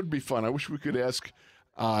 see, that would be fun. I wish we could ask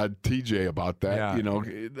TJ about that.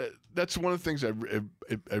 Yeah. That's one of the things that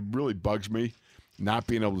it really bugs me, not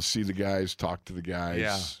being able to see the guys, talk to the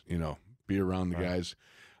guys. Yeah. Be around the guys.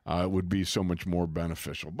 Would be so much more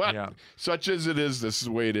beneficial. But such as it is, this is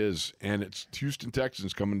the way it is. And it's Houston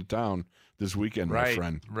Texans coming to town this weekend, my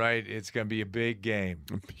friend. Right. It's going to be a big game.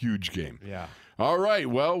 A huge game. Yeah. All right.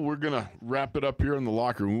 Well, we're going to wrap it up here in the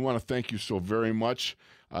locker room. We want to thank you so very much.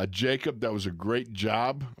 Jacob, that was a great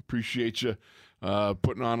job. Appreciate you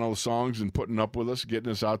putting on all the songs and putting up with us, getting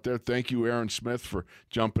us out there. Thank you, Aaron Smith, for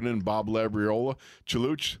jumping in. Bob Labriola.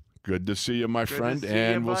 Chaluch, good to see you, my friend.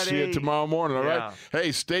 And we'll see you tomorrow morning, all right?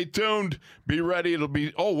 Hey, stay tuned. Be ready. It'll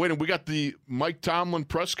be – we got the Mike Tomlin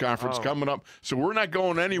press conference coming up, so we're not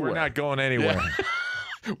going anywhere. We're not going anywhere.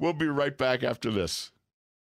 Yeah. We'll be right back after this.